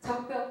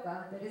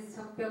 적벽가, that is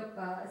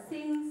적벽가,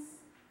 sings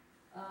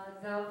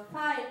the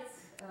fight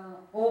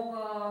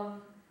over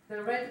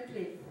the Red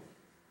Cliff,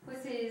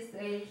 which is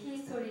a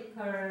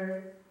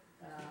historical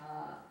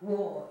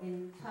war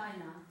in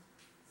China.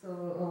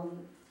 So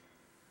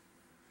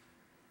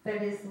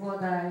that is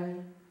what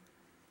I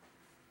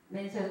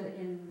mentioned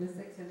in the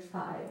section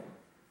 5.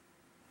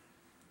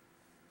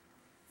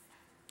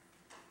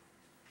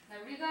 Now,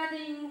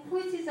 regarding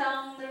which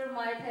genre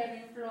might have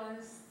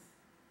influence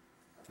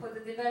for the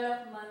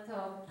development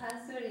of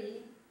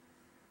Pansori,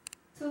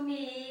 to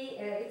me,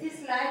 it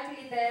is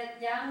likely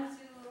that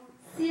Yangzhou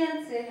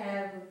Xianci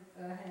have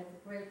had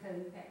greater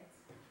impact,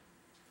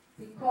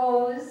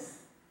 because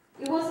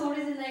it was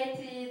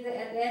originated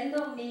at the end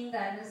of Ming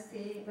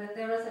Dynasty, when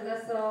there was a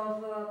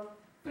lot of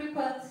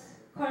frequent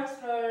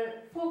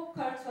folk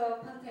cultural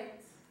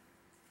contact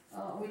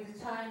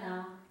with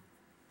China.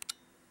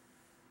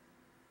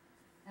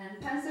 And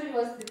Pansori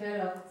was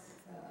developed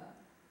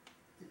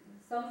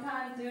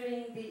sometime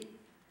during the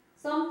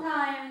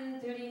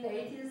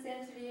 18th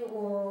century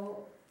or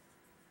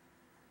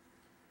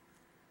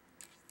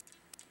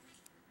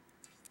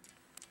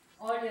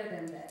earlier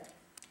than that.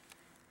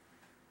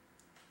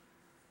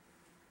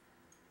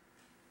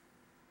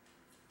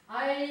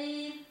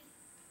 I'm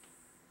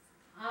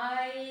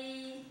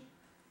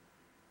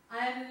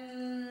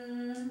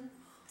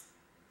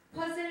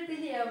puzzled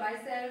here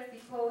myself,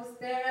 because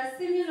there are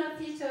similar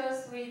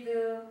features with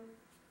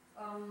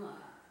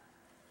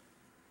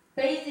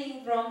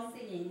Beijing drum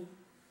singing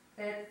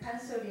that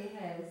Pansori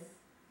has.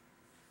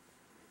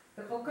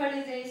 The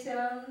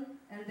vocalization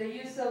and the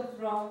use of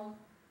drum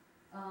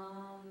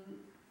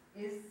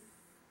is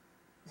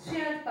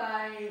shared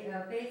by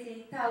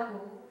Beijing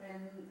dagu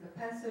and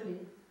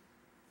Pansori.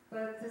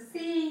 But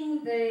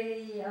seeing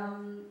the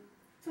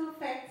 2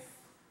 facts,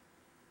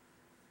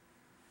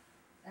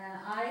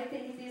 I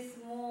think it is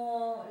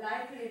more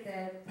likely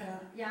that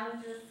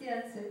Yangzhou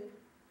Xianci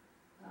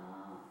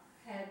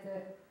had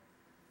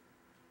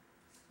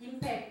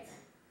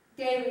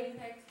gave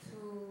impact to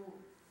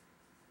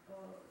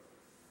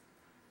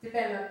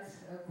develop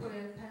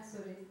Korean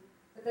Pansori.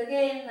 But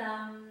again,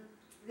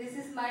 this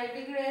is my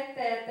regret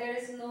that there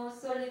is no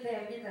solid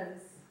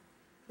evidence.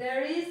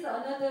 There is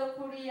another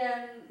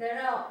Korean,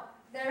 there are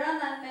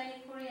not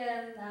many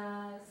Korean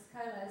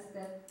scholars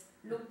that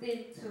looked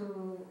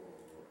into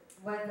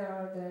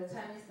whether the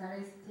Chinese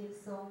narrative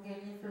song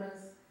gave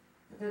influence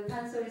to the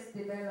Pansori's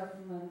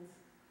development.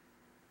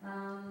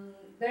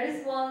 There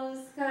is one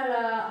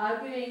scholar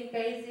arguing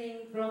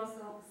Beijing drum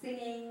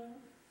singing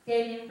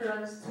gave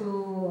influence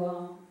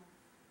to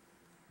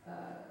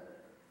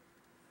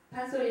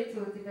Pansori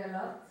to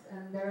develop,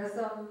 and there are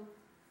some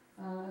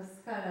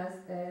scholars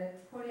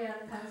that Korean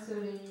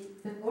Pansori,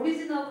 the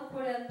original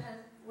Korean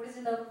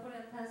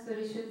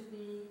Pansori should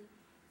be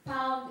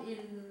found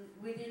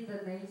within the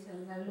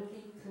nation and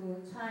looking to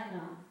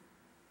China.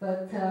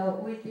 But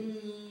with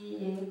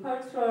the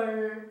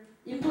cultural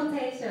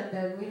importation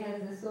that we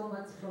had so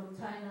much from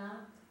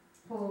China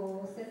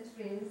for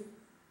centuries,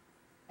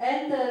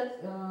 and the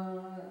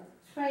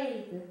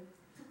trade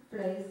took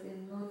place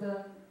in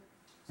northern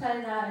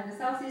China and the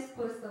southeast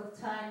coast of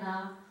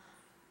China,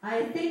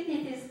 I think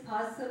it is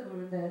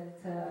possible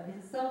that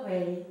in some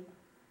way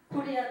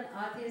Korean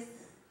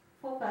artists,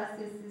 folk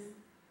artists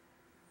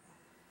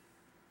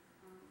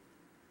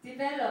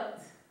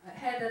developed,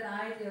 had an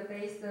idea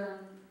based on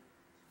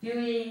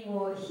viewing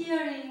or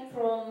hearing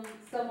from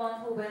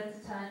someone who went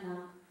to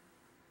China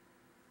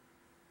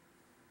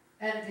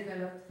and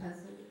developed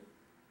Pansori.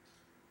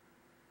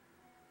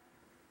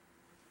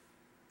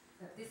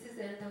 So this is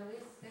the end of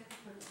it. Thank you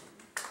for listening.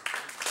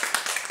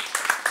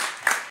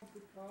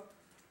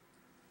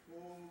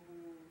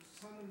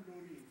 사는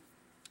놀이.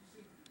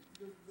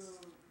 The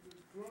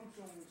drum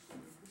songs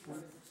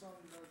sound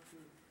like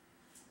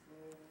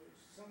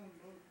some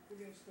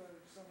Korean style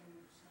사는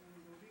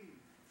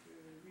놀이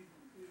with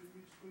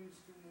musical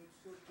instruments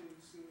such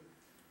as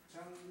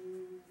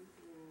dagu,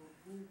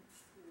 boot,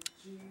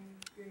 jing,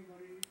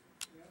 gangori.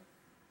 Yeah.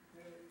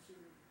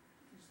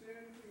 Is there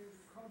any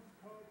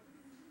counterpart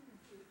in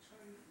the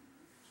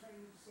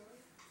Chinese side?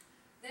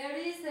 There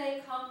is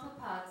a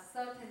counterpart,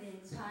 certainly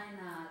in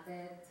China,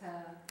 that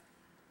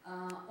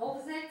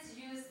objects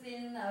used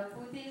in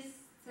Buddhist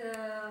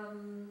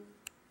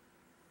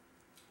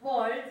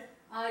world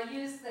are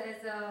used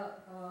as a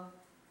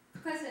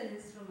percussion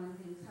instrument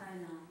in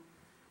China.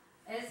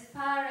 As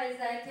far as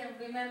I can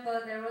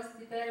remember, there was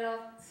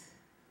developed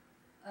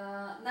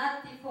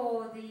not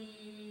before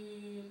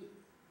the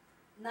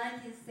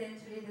 19th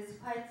century. That's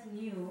quite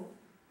new.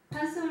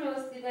 Pansori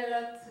was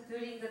developed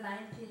during the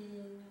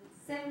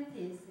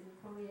 1970s in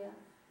Korea.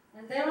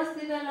 And they was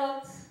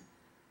developed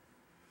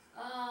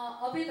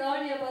a bit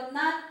earlier, but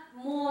not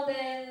more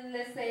than,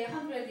 let's say,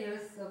 100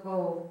 years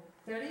ago.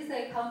 There is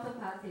a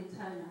counterpart in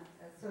China.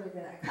 Sorry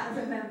that I can't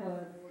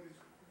remember. What is it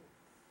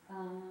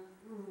called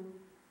in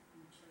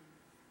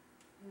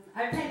China?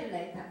 I'll tell you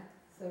later.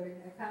 Sorry,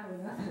 I can't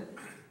remember.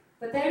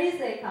 But there is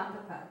a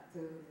counterpart to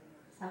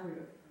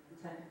Samulu in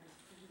China.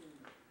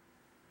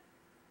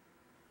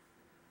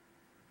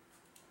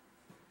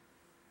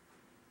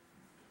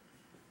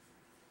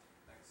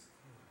 Thanks.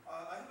 I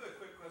have a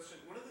quick question.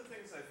 One of the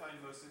things I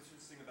find most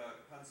interesting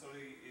about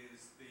pansori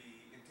is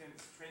the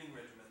intense training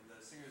regimen the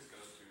singers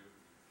go through,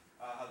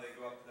 how they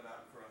go up to the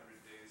mountain for 100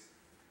 days.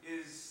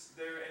 Is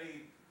there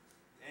any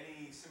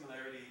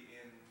similarity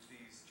in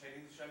these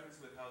Chinese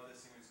shamans with how the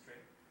singers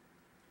train?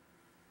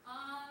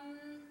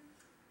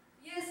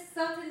 Yes,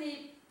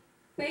 certainly.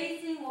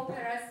 Beijing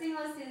opera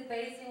singers in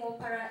Beijing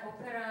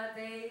opera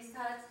they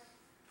start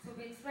to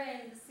be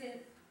trained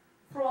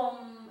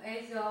from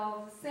age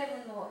of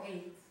 7 or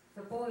 8.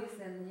 The boys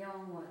and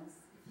young ones.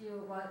 If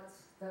you watch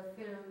the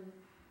film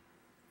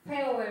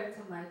Farewell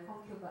to My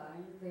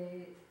Concubine,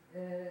 the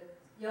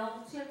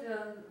young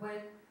children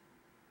will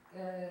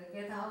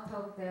get out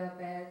of their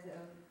bed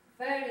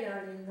very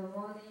early in the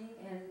morning,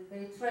 and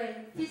they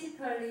train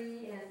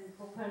physically and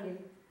vocally.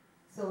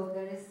 So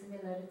there is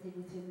similarity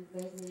between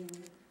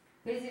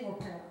Beijing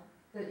opera,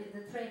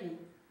 the training,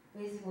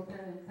 Beijing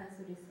opera and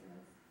pansori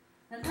singers.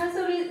 And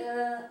pansori,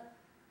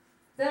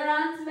 there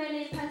aren't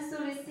many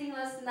pansori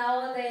singers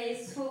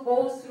nowadays who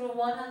go through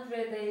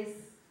 100 days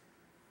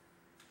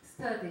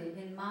study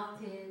in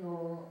mountain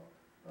or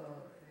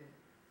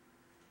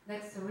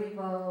next to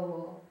river,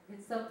 or in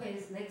some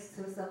case next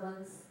to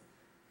someone's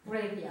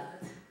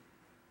graveyard.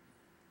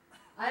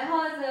 I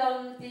heard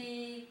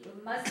the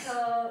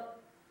master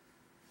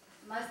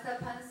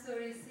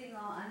pansori singer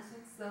An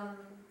Suk-sun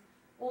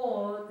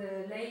or the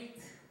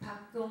late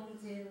Park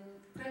Dong-jin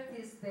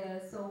practice their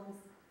songs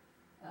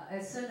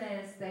as soon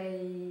as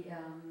they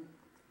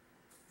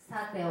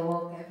start their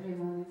work every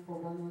morning for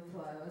 1 or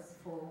 2 hours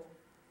for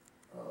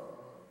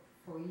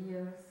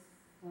years,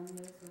 1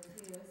 year or 2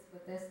 years.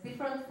 But that's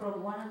different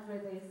from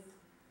 100 days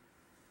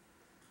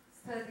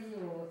study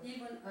or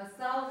even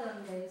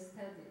 1,000 days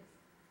study.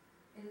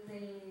 In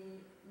the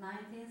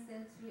 19th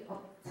century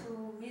up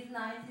to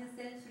mid-19th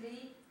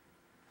century,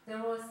 there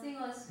were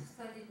singers who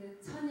studied the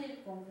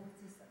천일 공부,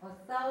 which is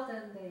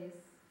 1,000 days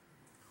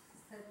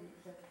study.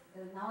 But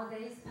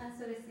nowadays,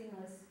 pansori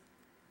singers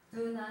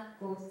do not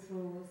go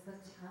through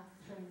such hard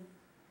training.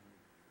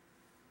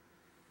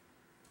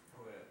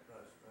 Okay,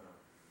 that's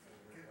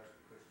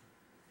question.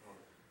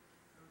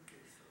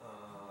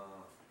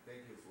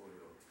 Thank you for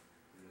your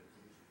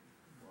presentation.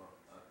 Well,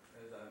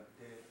 as I'm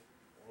getting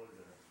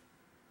older,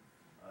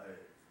 I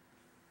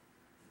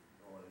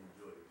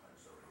enjoy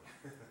pansori.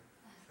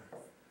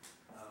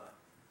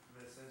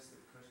 But since the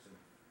question,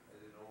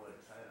 as you know,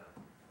 China has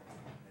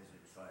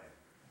been trying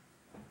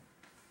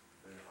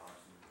very hard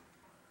to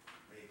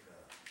make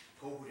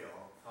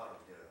Goguryeo part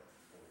of their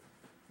own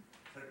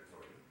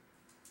territory.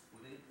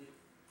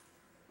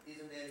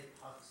 Isn't there any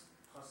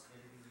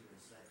possibility, even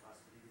slight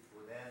possibility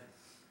for them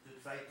to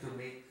try to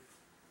make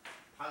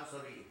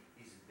pansori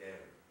is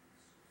there?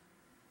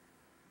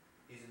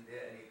 Isn't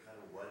there any kind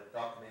of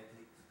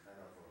well-documented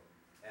kind of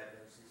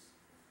evidences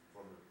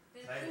from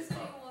The Chinese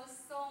pansori was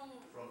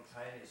sung. from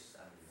Chinese,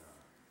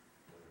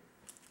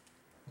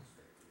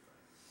 perspective,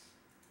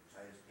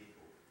 Chinese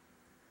people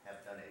have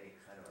done any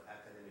kind of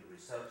academic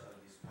research on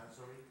this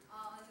pansori?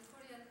 On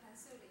Korean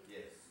pansori.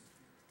 Yes.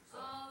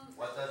 So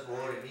what does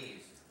worry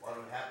mean? What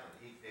will happen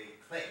if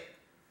they claim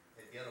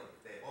at the end of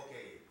the day,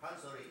 okay,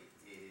 pansori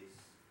is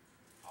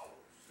ours?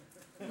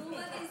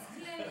 Nobody is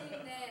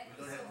claiming that. We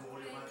don't have to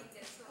worry about it.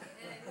 So,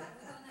 we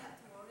don't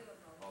have to worry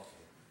about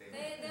it.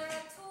 Okay. There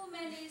are too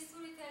many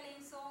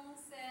storytelling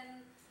songs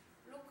and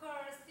local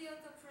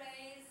theater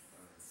plays,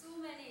 so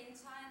many in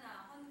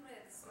China,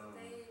 hundreds. So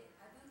I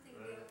don't think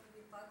they will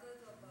be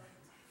bothered about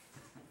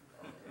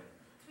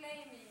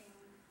claiming.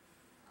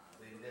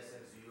 So in that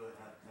sense, you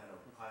have kind of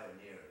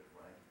pioneered,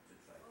 right, to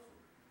try to.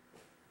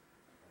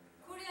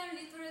 Korean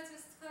literature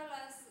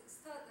scholars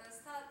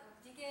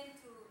began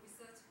to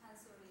research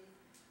pansori.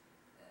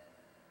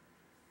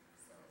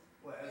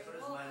 Well, as far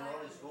as my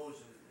knowledge goes,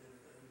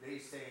 they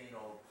say,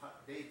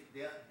 they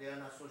are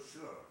not so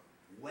sure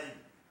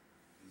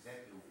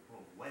exactly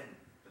when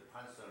the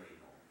pansori,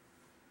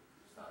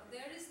 started.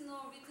 There is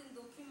no written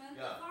document.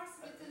 Yeah, The first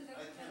written I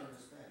can document.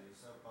 understand.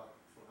 It's about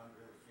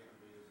 200 or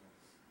 300 years old.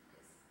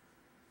 Yes.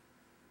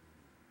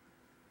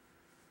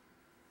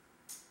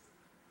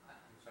 I'm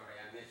sorry,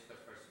 I missed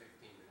the first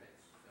 15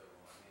 minutes, so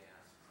I may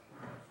ask some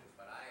more questions,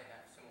 but I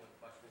have similar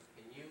questions.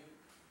 Can you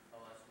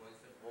tell us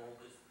when's the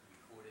oldest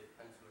recorded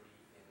pansori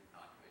in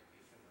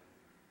documentation when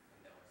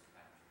that was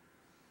captured?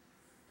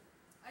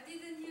 I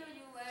didn't hear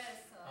you well,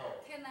 so Oh.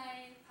 can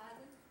I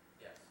pardon?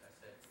 Yes, I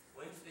said,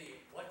 what's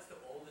the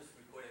oldest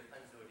recorded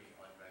pansori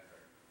on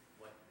record?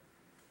 What?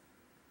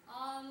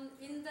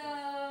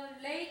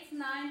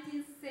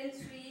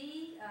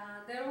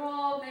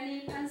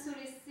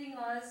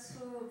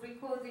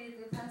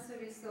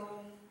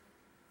 song.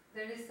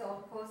 There is,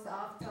 of course,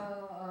 after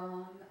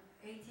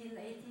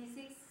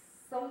 1886,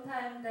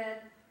 sometime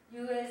that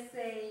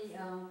USA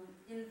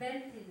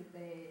invented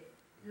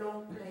the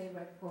long play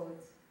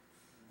records.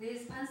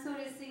 These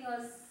pansori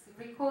singers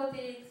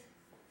recorded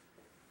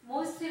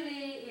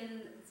mostly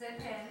in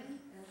Japan.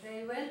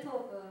 They went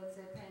over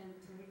Japan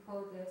to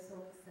record their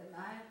songs,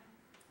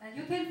 and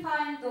you can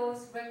find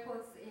those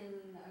records in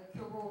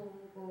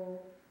Kyobongo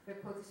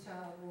record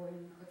shop or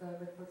in other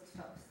record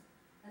shops.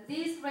 And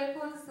these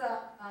records,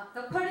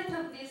 the quality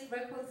of these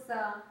records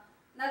are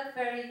not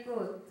very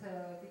good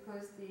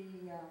because the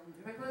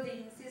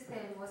recording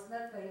system was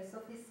not very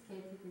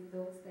sophisticated in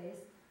those days.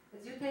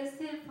 But you can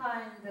still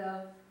find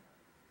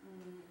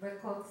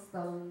records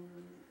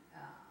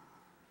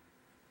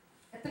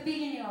at the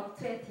beginning of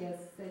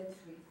 20th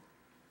century.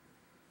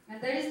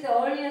 And there is the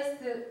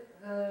earliest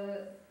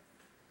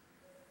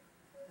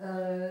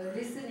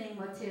listening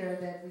material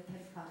that we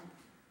can find.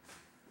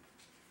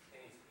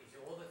 And is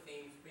all the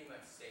themes pretty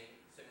much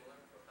similar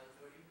for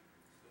pansori?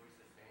 Stories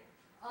the same?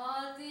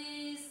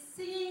 The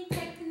singing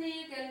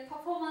technique and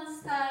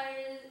performance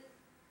style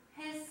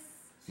has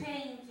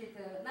changed,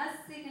 not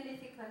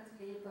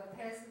significantly, but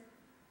has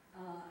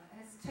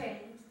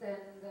changed. And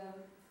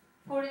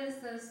for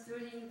instance,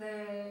 during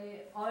the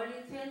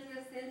early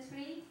 20th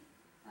century,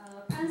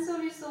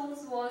 pansori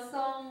songs were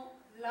sung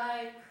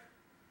like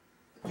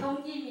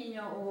Gyeonggi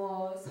Minyo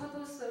or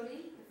Sodosori,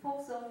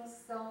 folk songs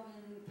sung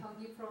in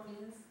Gyeonggi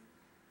province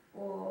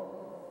or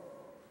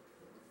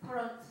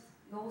current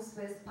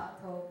northwest part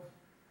of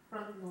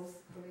current North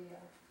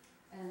Korea.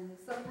 And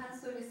some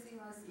pansori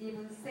singers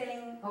even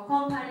sang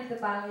accompanied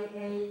by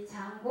a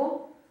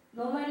jango.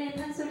 Normally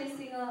pansori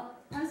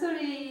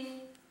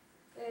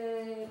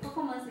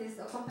performance is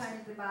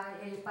accompanied by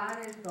a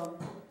barrel drum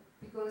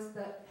because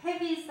the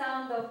heavy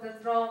sound of the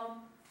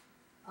drum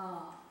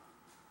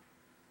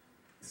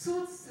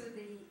suits to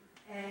the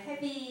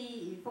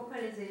heavy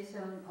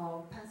vocalization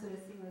of pansori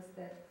singers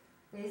that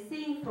they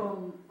sing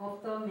from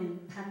abdomen,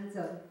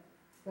 단전.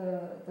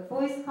 The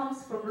voice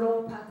comes from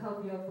lower part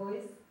of your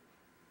voice.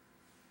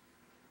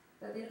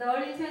 But in the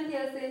early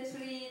 20th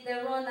century,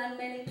 there were not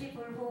many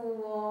people who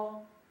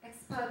were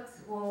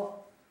experts or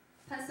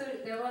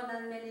pansori. There were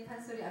not many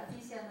pansori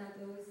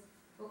aficionados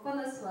or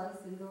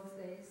connoisseurs in those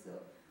days. So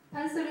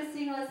pansori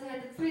singers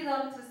had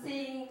freedom to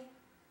sing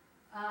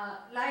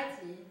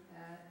lightly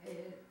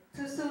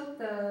to suit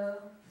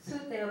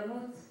their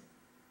mood,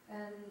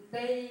 and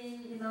they,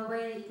 in a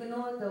way,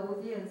 ignored the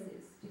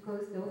audiences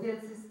because the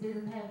audiences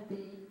didn't have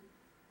the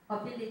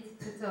ability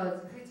to judge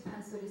which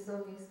pansori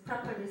song is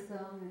properly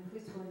sung and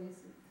which one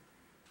isn't.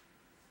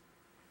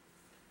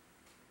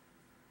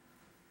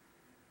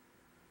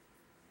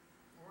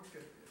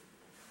 Okay.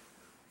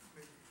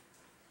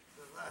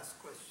 The last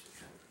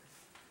question.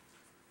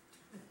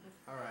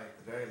 All right,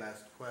 the very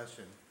last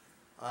question.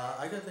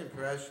 I got the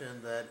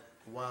impression that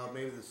while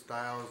maybe the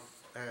styles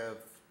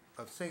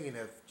of singing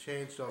have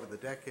changed over the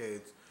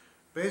decades,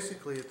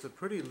 basically it's a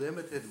pretty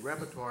limited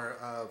repertoire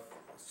of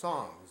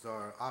songs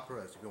or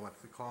operas, if you want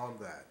to call them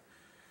that.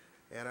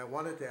 And I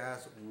wanted to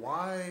ask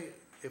why,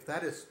 if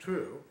that is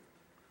true,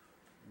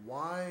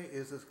 why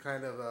is this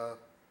kind of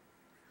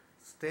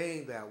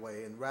staying that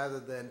way, and rather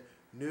than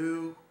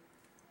new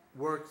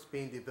works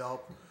being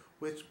developed,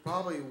 which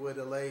probably would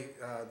allay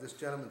this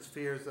gentleman's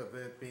fears of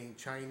it being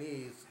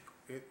Chinese,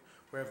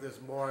 where if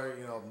there's more,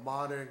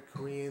 modern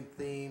Korean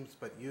themes,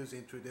 but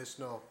using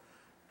traditional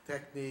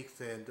techniques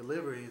and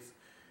deliveries,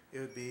 it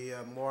would be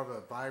more of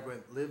a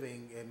vibrant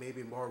living and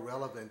maybe more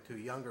relevant to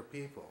younger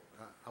people.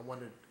 I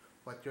wondered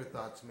what your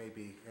thoughts may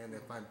be, and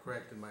if I'm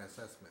correct in my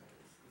assessment.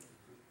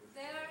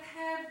 There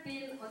have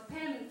been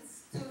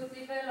attempts to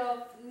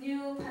develop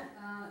new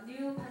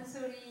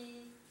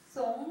pansori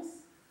songs,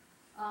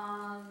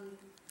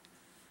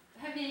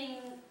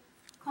 having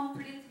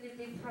completely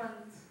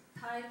different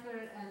title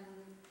and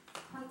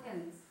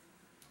contents.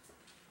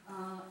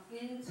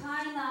 In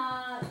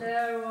China,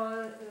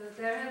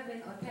 there have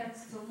been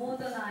attempts to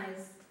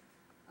modernize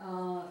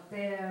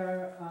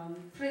their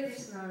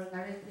traditional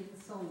narrative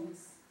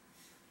songs,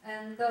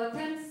 and the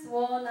attempts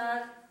were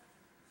not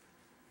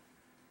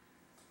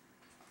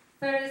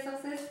very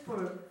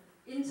successful.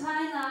 In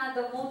China,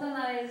 the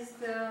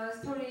modernized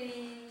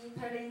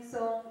storytelling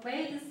song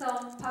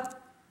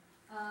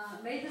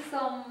made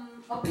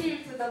some appeal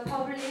to the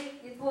public.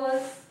 It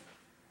was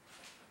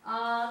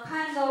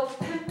kind of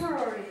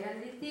temporary,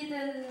 and it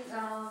didn't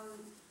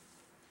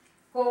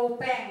go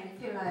bang,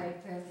 if you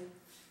like, and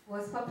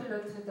was popular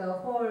to the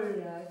whole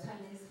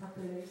Chinese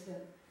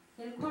population.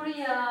 In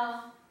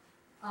Korea,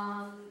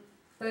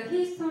 the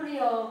history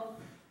of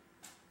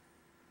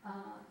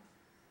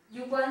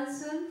Yu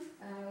Guan-sun,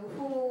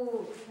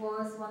 who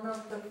was one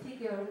of the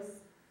figures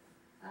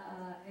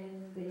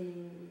in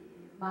the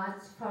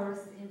March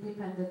First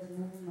Independent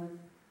Movement.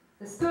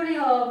 The story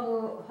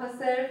of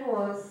herself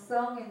was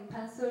sung in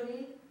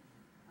pansori,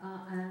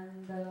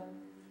 and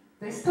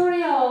the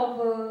story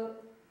of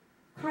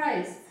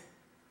Christ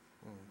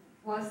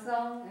was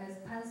sung as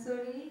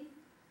pansori,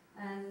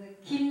 and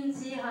Kim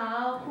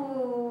Ji-ha,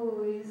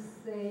 who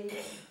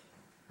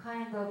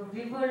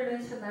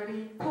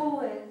revolutionary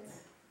poet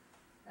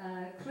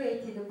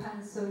created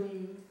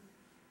pansori.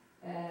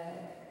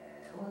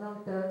 One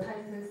of the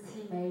titles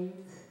he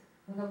made,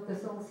 one of the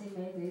songs he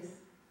made is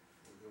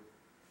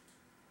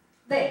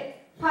네,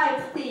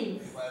 Five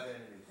Thieves.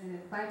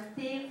 Five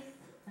Thieves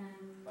and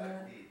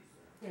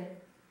yes,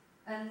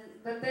 and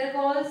but that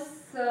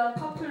was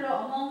popular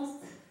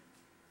amongst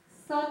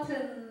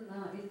certain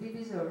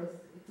individuals.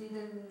 It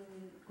didn't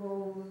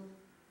go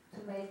to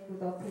make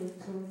good appeal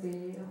to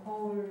the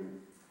whole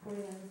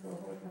Koreans or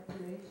whole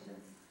population.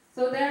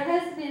 So there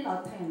has been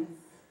attempts